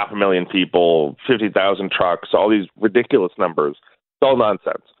about 500,000 people, 50,000 trucks, all these ridiculous numbers. It's all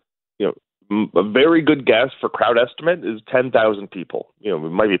nonsense. A very good guess for crowd estimate is 10,000 people. It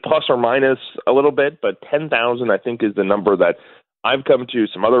might be plus or minus a little bit, but 10,000 I think is the number that I've come to,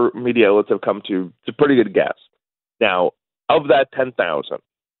 some other media outlets have come to. It's a pretty good guess. Now, of that 10,000,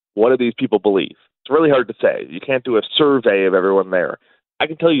 what do these people believe? It's really hard to say. You can't do a survey of everyone there. I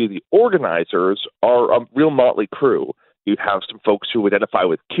can tell you the organizers are a real motley crew. You have some folks who identify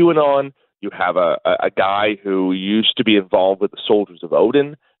with QAnon. You have a guy who used to be involved with the Soldiers of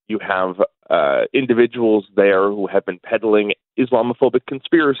Odin. You have individuals there who have been peddling Islamophobic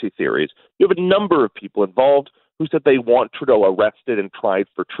conspiracy theories. You have a number of people involved who said they want Trudeau arrested and tried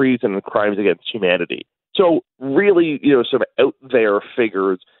for treason and crimes against humanity. So really, some out there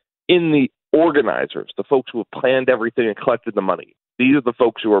figures in the organizers, the folks who have planned everything and collected the money. These are the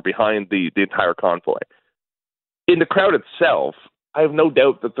folks who are behind the entire convoy. In the crowd itself, I have no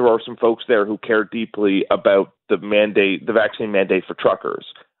doubt that there are some folks there who care deeply about the vaccine mandate for truckers.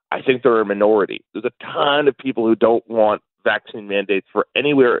 I think they're a minority. There's a ton of people who don't want vaccine mandates for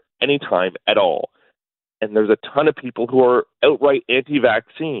anywhere, anytime at all. And there's a ton of people who are outright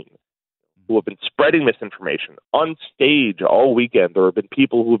anti-vaccine, who have been spreading misinformation. On stage all weekend, there have been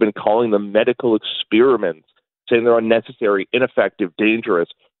people who have been calling them medical experiments, saying they're unnecessary, ineffective, dangerous.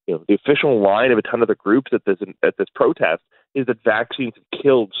 The official line of a ton of the groups at this protest is that vaccines have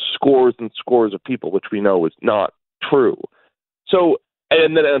killed scores and scores of people, which we know is not true. So,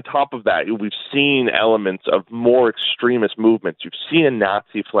 and then on top of that, we've seen elements of more extremist movements. You've seen a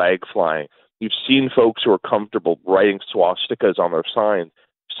Nazi flag flying. You've seen folks who are comfortable writing swastikas on their signs.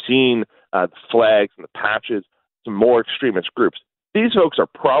 You've seen the flags and the patches, some more extremist groups. These folks are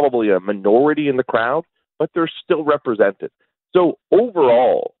probably a minority in the crowd, but they're still represented. So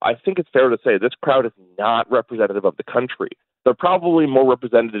overall, I think it's fair to say this crowd is not representative of the country. They're probably more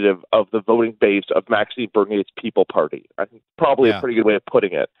representative of the voting base of Maxime Bernier's People Party. I think probably a pretty good way of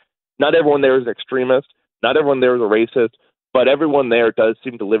putting it. Not everyone there is an extremist. Not everyone there is a racist. But everyone there does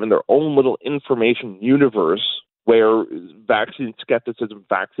seem to live in their own little information universe where vaccine skepticism,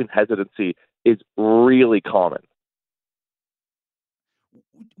 vaccine hesitancy is really common.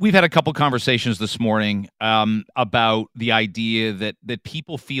 We've had a couple conversations this morning about the idea that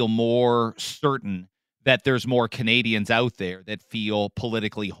people feel more certain that there's more Canadians out there that feel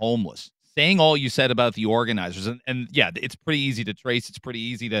politically homeless. Saying all you said about the organizers, and yeah, it's pretty easy to trace. It's pretty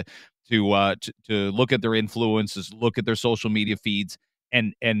easy to look at their influences, look at their social media feeds,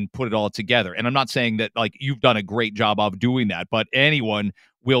 and put it all together. And I'm not saying that like you've done a great job of doing that, but anyone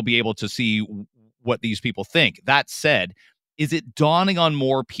will be able to see what these people think. That said, is it dawning on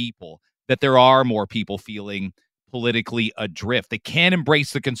more people that there are more people feeling politically adrift? They can't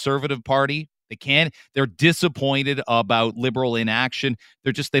embrace the Conservative Party. They're disappointed about Liberal inaction.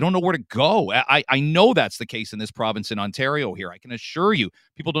 They don't know where to go. I know that's the case in this province in Ontario here. I can assure you,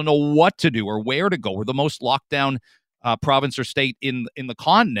 people don't know what to do or where to go. We're the most locked down province or state in the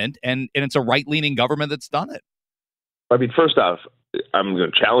continent, and it's a right-leaning government that's done it. I mean, first off, I'm going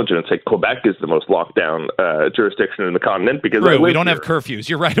to challenge it and say Quebec is the most locked down jurisdiction in the continent because we don't have curfews.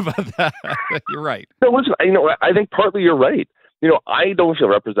 You're right about that. You're right. No, listen, I think partly you're right. I don't feel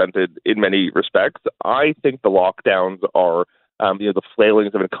represented in many respects. I think the lockdowns are, the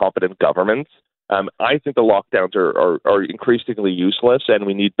flailings of incompetent governments. I think the lockdowns are increasingly useless, and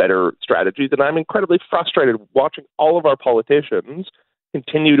we need better strategies. And I'm incredibly frustrated watching all of our politicians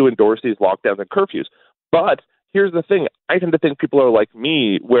continue to endorse these lockdowns and curfews. But here's the thing. I tend to think people are like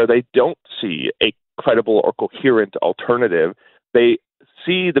me, where they don't see a credible or coherent alternative. They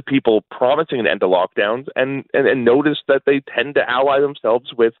see the people promising an end to lockdowns and notice that they tend to ally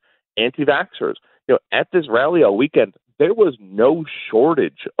themselves with anti-vaxxers. At this rally all weekend, there was no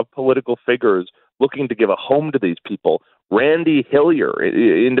shortage of political figures looking to give a home to these people. Randy Hillier,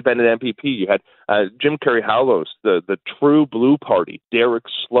 independent MPP. You had Jim Carey-Howlos, the True Blue Party. Derek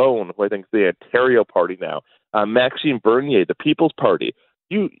Sloan, who I think is the Ontario Party now. Maxime Bernier, the People's Party.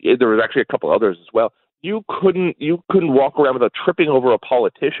 There was actually a couple others as well. You couldn't walk around without tripping over a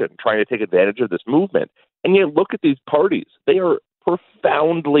politician trying to take advantage of this movement. And yet look at these parties. They are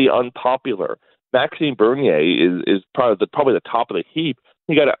profoundly unpopular. Maxime Bernier is probably the top of the heap.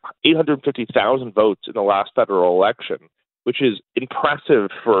 He got 850,000 votes in the last federal election, which is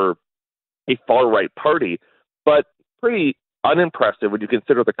impressive for a far-right party, but pretty unimpressive when you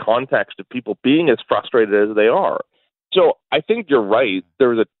consider the context of people being as frustrated as they are. So I think you're right.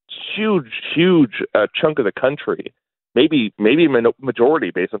 There's a huge chunk of the country, maybe a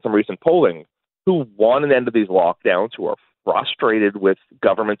majority based on some recent polling, who want an end to these lockdowns, who are frustrated with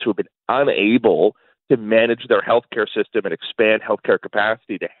governments who have been unable to manage their healthcare system and expand healthcare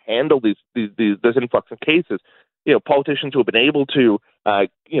capacity to handle this influx of cases. Politicians who have been able to,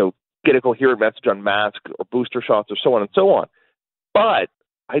 get a coherent message on masks or booster shots or so on and so on. But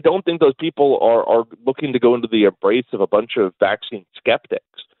I don't think those people are looking to go into the embrace of a bunch of vaccine skeptics.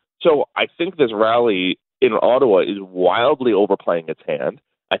 So I think this rally in Ottawa is wildly overplaying its hand.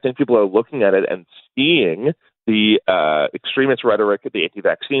 I think people are looking at it and seeing the extremist rhetoric, the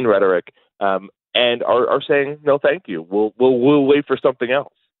anti-vaccine rhetoric, and are saying, no, thank you. We'll wait for something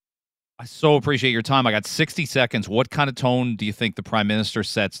else. I so appreciate your time. I got 60 seconds. What kind of tone do you think the Prime Minister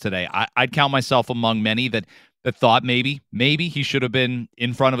sets today? I'd count myself among many that thought maybe he should have been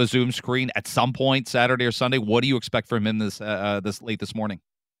in front of a Zoom screen at some point Saturday or Sunday. What do you expect from him this late this morning?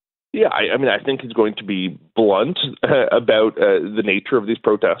 Yeah, I think he's going to be blunt about the nature of these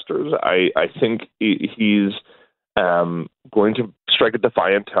protesters. I think he's going to strike a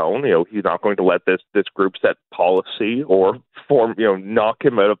defiant tone. He's not going to let this group set policy or form, knock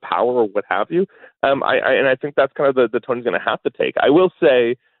him out of power or what have you. I think that's kind of the tone he's going to have to take. I will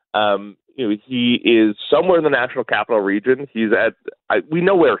say, he is somewhere in the National Capital Region. We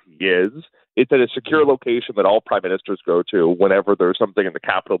know where he is. It's at a secure location that all prime ministers go to whenever there's something in the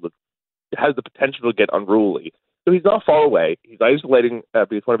capital that has the potential to get unruly. So he's not far away. He's isolating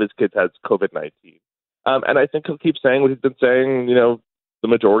because one of his kids has COVID-19. And I think he'll keep saying what he's been saying, the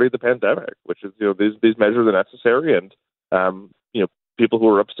majority of the pandemic, which is, these measures are necessary. And, people who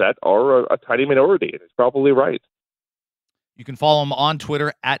are upset are a tiny minority. And he's probably right. You can follow him on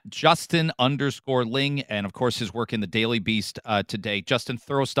Twitter at Justin_Ling. And, of course, his work in the Daily Beast today. Justin,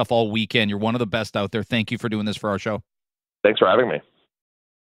 thorough stuff all weekend. You're one of the best out there. Thank you for doing this for our show. Thanks for having me.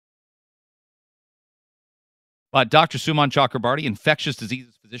 Dr. Suman Chakrabarti, infectious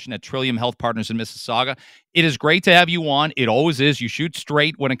diseases physician at Trillium Health Partners in Mississauga. It is great to have you on. It always is. You shoot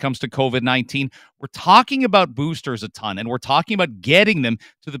straight when it comes to COVID-19. We're talking about boosters a ton, and we're talking about getting them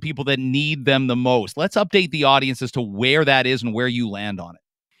to the people that need them the most. Let's update the audience as to where that is and where you land on it.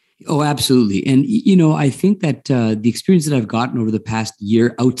 Oh, absolutely. And, I think that the experience that I've gotten over the past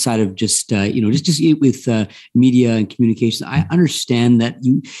year outside of just with media and communications, I understand that,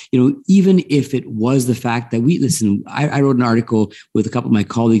 even if it was the fact that I wrote an article with a couple of my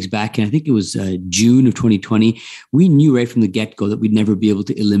colleagues back in, I think it was June of 2020. We knew right from the get-go that we'd never be able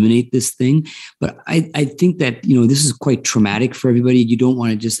to eliminate this thing. But I think that, this is quite traumatic for everybody. You don't want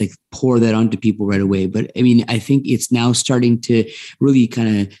to just pour that onto people right away. But I think it's now starting to really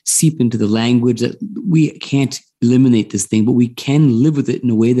kind of seep into the language that we can't eliminate this thing, but we can live with it in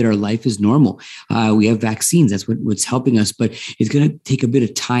a way that our life is normal. We have vaccines. That's what's helping us, but it's going to take a bit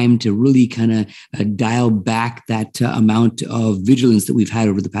of time to really kind of dial back that amount of vigilance that we've had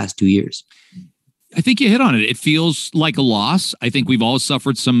over the past 2 years. I think you hit on it. It feels like a loss. I think we've all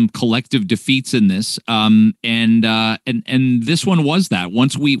suffered some collective defeats in this. And this one was that.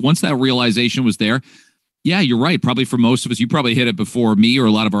 Once that realization was there, yeah, you're right. Probably for most of us, you probably hit it before me or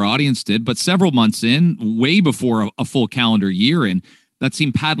a lot of our audience did, but several months in, way before a full calendar year in, that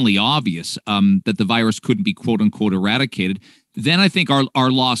seemed patently obvious that the virus couldn't be quote unquote eradicated. Then I think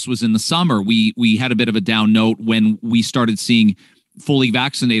our loss was in the summer. We had a bit of a down note when we started seeing fully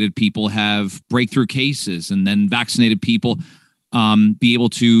vaccinated people have breakthrough cases, and then vaccinated people be able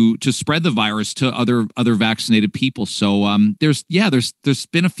to spread the virus to other vaccinated people. So there's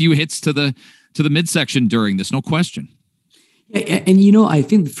been a few hits to the midsection during this, no question. And, I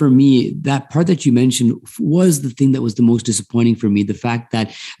think for me, that part that you mentioned was the thing that was the most disappointing for me. The fact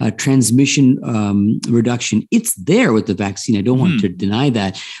that transmission reduction, it's there with the vaccine. I don't want to deny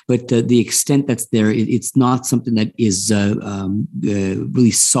that, but the extent that's there, it's not something that is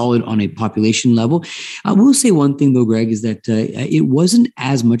really solid on a population level. I will say one thing, though, Greg, is that it wasn't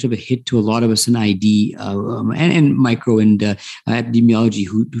as much of a hit to a lot of us in ID and micro and epidemiology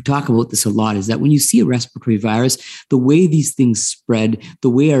who talk about this a lot, is that when you see a respiratory virus, the way these things spread,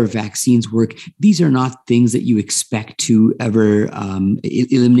 the way our vaccines work, these are not things that you expect to ever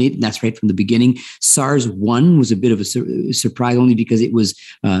eliminate. And that's right from the beginning. SARS-1 was a bit of a surprise only because it was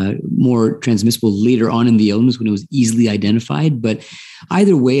more transmissible later on in the illness when it was easily identified. But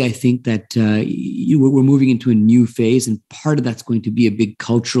either way, I think that we're moving into a new phase, and part of that's going to be a big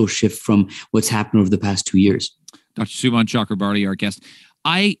cultural shift from what's happened over the past 2 years. Dr. Suman Chakrabarti, our guest.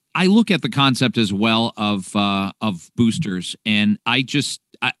 I look at the concept as well of boosters, and I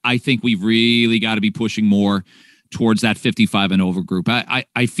think we've really got to be pushing more towards that 55 and over group.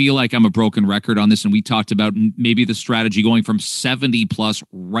 I feel like I'm a broken record on this, and we talked about maybe the strategy going from 70 plus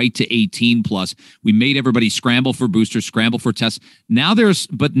right to 18 plus. We made everybody scramble for boosters, scramble for tests. Now there's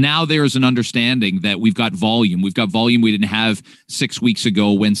an understanding that we've got volume. We've got volume we didn't have 6 weeks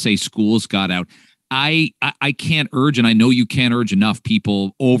ago when, say, schools got out. I can't urge, and I know you can't urge enough,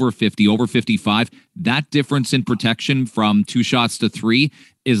 people over 50, over 55. That difference in protection from 2 shots to 3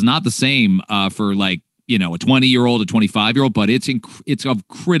 is not the same for a 20-year-old, a 25-year-old, but it's of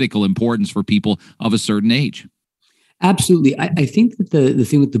critical importance for people of a certain age. Absolutely. I think that the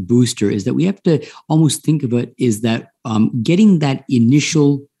thing with the booster is that we have to almost think of it is that getting that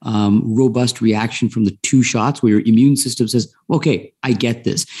initial robust reaction from the 2 shots where your immune system says, okay, I get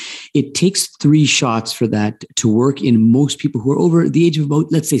this. It takes 3 shots for that to work in most people who are over the age of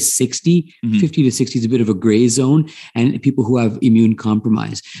about, let's say 60, 50 to 60 is a bit of a gray zone, and people who have immune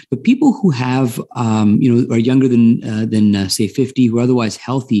compromise. But people who have, are younger than say 50, who are otherwise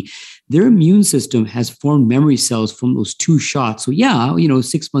healthy, their immune system has formed memory cells from those 2 shots. So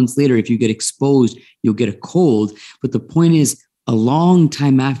 6 months later, if you get exposed, you'll get a cold. But the point is, a long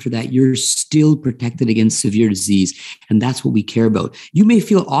time after that, you're still protected against severe disease. And that's what we care about. You may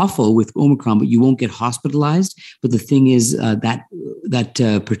feel awful with Omicron, but you won't get hospitalized. But the thing is that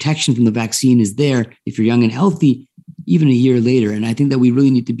protection from the vaccine is there. If you're young and healthy, even a year later. And I think that we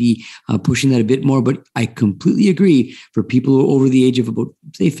really need to be pushing that a bit more. But I completely agree, for people who are over the age of about,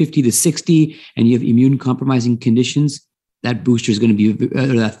 say, 50 to 60, and you have immune compromising conditions, that booster is going to be,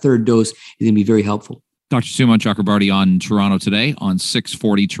 or that third dose is going to be very helpful. Dr. Sumon Chakrabarti on Toronto Today on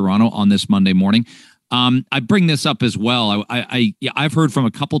 640 Toronto on this Monday morning. I bring this up as well. I've heard from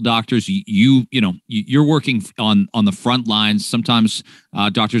a couple doctors. You're working on the front lines. Sometimes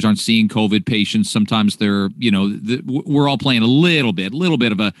doctors aren't seeing COVID patients. Sometimes they're, we're all playing a little bit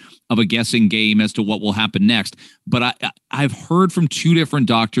of a guessing game as to what will happen next. But I've heard from two different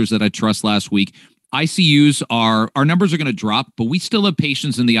doctors that I trust last week. ICUs our numbers are going to drop, but we still have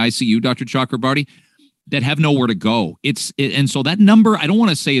patients in the ICU, Dr. Chakrabarti, that have nowhere to go. And so that number, I don't want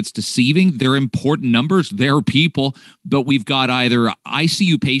to say it's deceiving. They're important numbers. They're people, but we've got either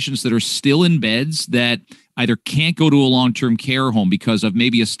ICU patients that are still in beds that either can't go to a long-term care home because of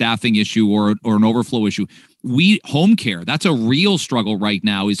maybe a staffing issue or an overflow issue. Home care, that's a real struggle right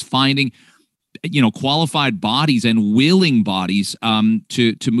now, is finding qualified bodies and willing bodies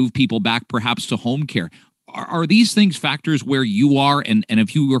to move people back perhaps to home care. Are these things factors where you are, and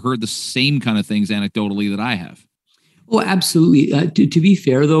have you heard the same kind of things anecdotally that I have? Oh, absolutely. To be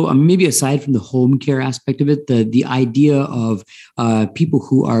fair, though, maybe aside from the home care aspect of it, the idea of people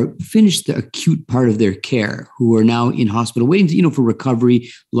who are finished the acute part of their care, who are now in hospital waiting, for recovery,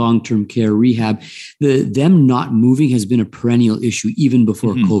 long-term care, rehab, them not moving has been a perennial issue even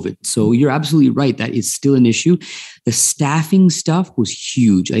before COVID. So you're absolutely right. That is still an issue. The staffing stuff was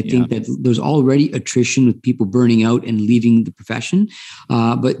huge. I think that there's already attrition with people burning out and leaving the profession.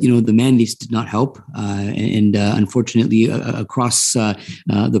 But, the mandates did not help. And unfortunately, across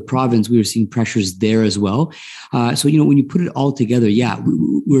the province, we were seeing pressures there as well. So, when you put it all together,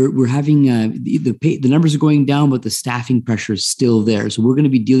 we're having the numbers are going down, but the staffing pressure is still there. So we're going to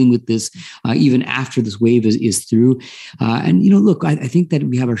be dealing with this even after this wave is through. And, look, I think that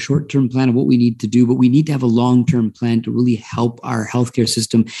we have our short-term plan of what we need to do, but we need to have a long-term plan to really help our healthcare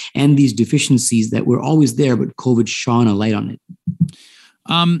system and these deficiencies that were always there, but COVID shone a light on it.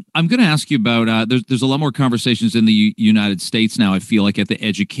 I'm going to ask you about, there's a lot more conversations in the United States now, I feel like, at the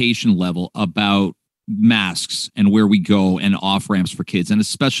education level about masks and where we go and off ramps for kids, and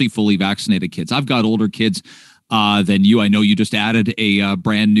especially fully vaccinated kids. I've got older kids than you. I know you just added a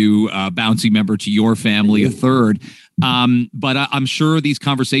brand new bouncy member to your family, a third. But I'm sure these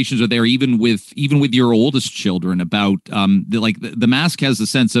conversations are there even with your oldest children about the mask has a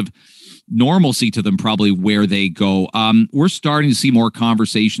sense of normalcy to them probably where they go. We're starting to see more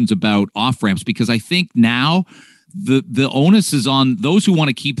conversations about off ramps because I think now the onus is on those who want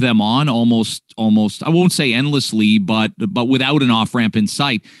to keep them on almost I won't say endlessly, but without an off ramp in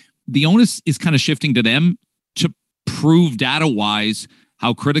sight. The onus is kind of shifting to them to prove data wise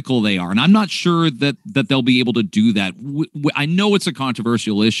how critical they are. And I'm not sure that they'll be able to do that. I know it's a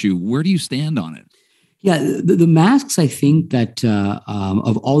controversial issue. Where do you stand on it? Yeah, the masks, I think that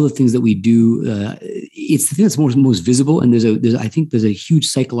of all the things that we do, it's the thing that's most visible. And I think there's a huge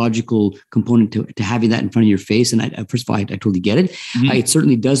psychological component to having that in front of your face. And first of all, I totally get it. It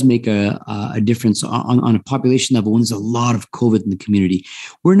certainly does make a difference on a population level when there's a lot of COVID in the community.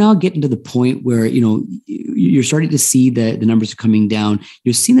 We're now getting to the point where, you're starting to see the numbers are coming down.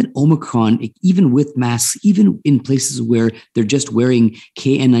 You're seeing that Omicron, even with masks, even in places where they're just wearing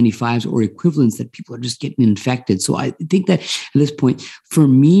KN95s or equivalents, that people are just getting infected. So I think that at this point, for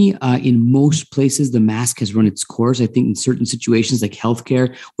me, in most places, the mask has run its course. I think in certain situations like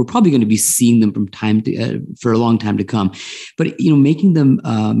healthcare, we're probably going to be seeing them for a long time to come. But making them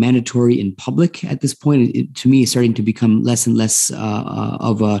mandatory in public at this point, to me, is starting to become less and less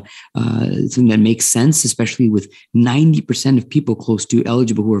of a something that makes sense, especially with 90% of people close to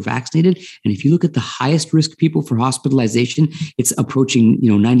eligible who are vaccinated. And if you look at the highest risk people for hospitalization, it's approaching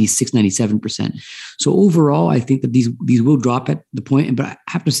 96, 97%. So overall, I think that these will drop at the point. But I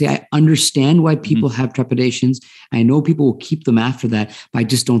have to say, I understand why people have trepidations. I know people will keep them after that, but I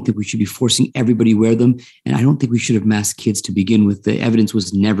just don't think we should be forcing everybody to wear them. And I don't think we should have masked kids to begin with. The evidence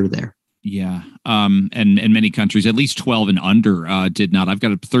was never there. Yeah. And many countries, at least 12 and under, did not. I've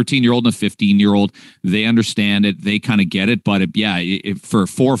got a 13-year-old and a 15-year-old. They understand it. They kind of get it. But if for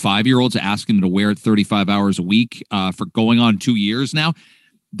 4 or 5-year-olds, asking them to wear it 35 hours a week for going on 2 years now,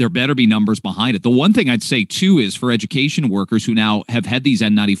 there better be numbers behind it. The one thing I'd say, too, is for education workers who now have had these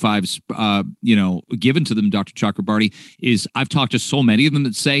N95s, given to them, Dr. Chakrabarti, is I've talked to so many of them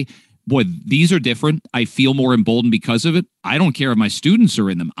that say, boy, these are different. I feel more emboldened because of it. I don't care if my students are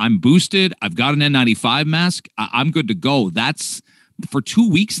in them. I'm boosted. I've got an N95 mask. I'm good to go. That's for 2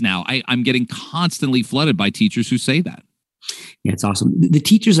 weeks now. I'm getting constantly flooded by teachers who say that. Yeah, it's awesome. The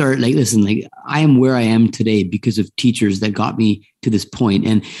teachers are like, listen, like I am where I am today because of teachers that got me to this point.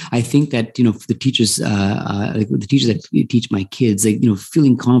 And I think that, you know, for the teachers, like the teachers that teach my kids, like, you know,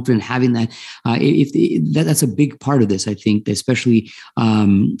 feeling confident, having that, that's a big part of this, I think, especially,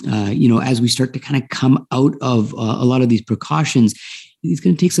 you know, as we start to kind of come out of a lot of these precautions. It's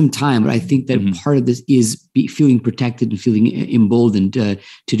going to take some time, but I think that part of this is feeling protected and feeling emboldened to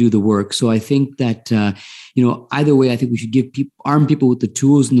do the work. So I think that, you know, either way, I think we should arm people with the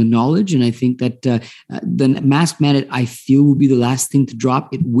tools and the knowledge. And I think that the mask mandate, I feel, will be the last thing to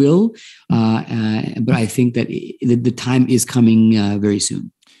drop. It will, but I think that the time is coming very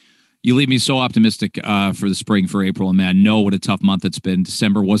soon. You leave me so optimistic for the spring, for April, and man, know what a tough month it's been.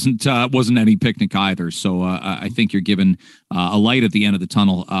 December wasn't any picnic either. So I think you're giving a light at the end of the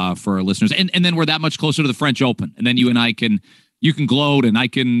tunnel for our listeners, and then we're that much closer to the French Open, and then you and I you can gloat, and I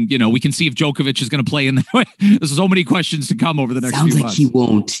can, you know, we can see if Djokovic is going to play in there. There's so many questions to come over the next few months. Sounds like he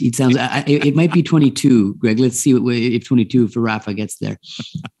won't. It sounds. It might be 22, Greg. Let's see if 22 for Rafa gets there.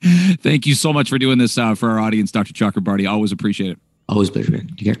 Thank you so much for doing this for our audience, Dr. Chakrabarty. Always appreciate it. Always a pleasure,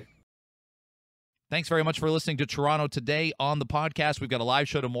 Greg. Take care. Thanks very much for listening to Toronto Today on the podcast. We've got a live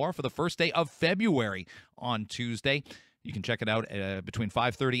show tomorrow for the first day of February on Tuesday. You can check it out between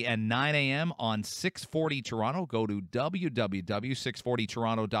 5:30 and 9 a.m. on 640 Toronto. Go to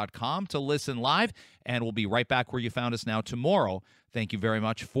www.640toronto.com to listen live, and we'll be right back where you found us now tomorrow. Thank you very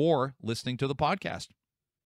much for listening to the podcast.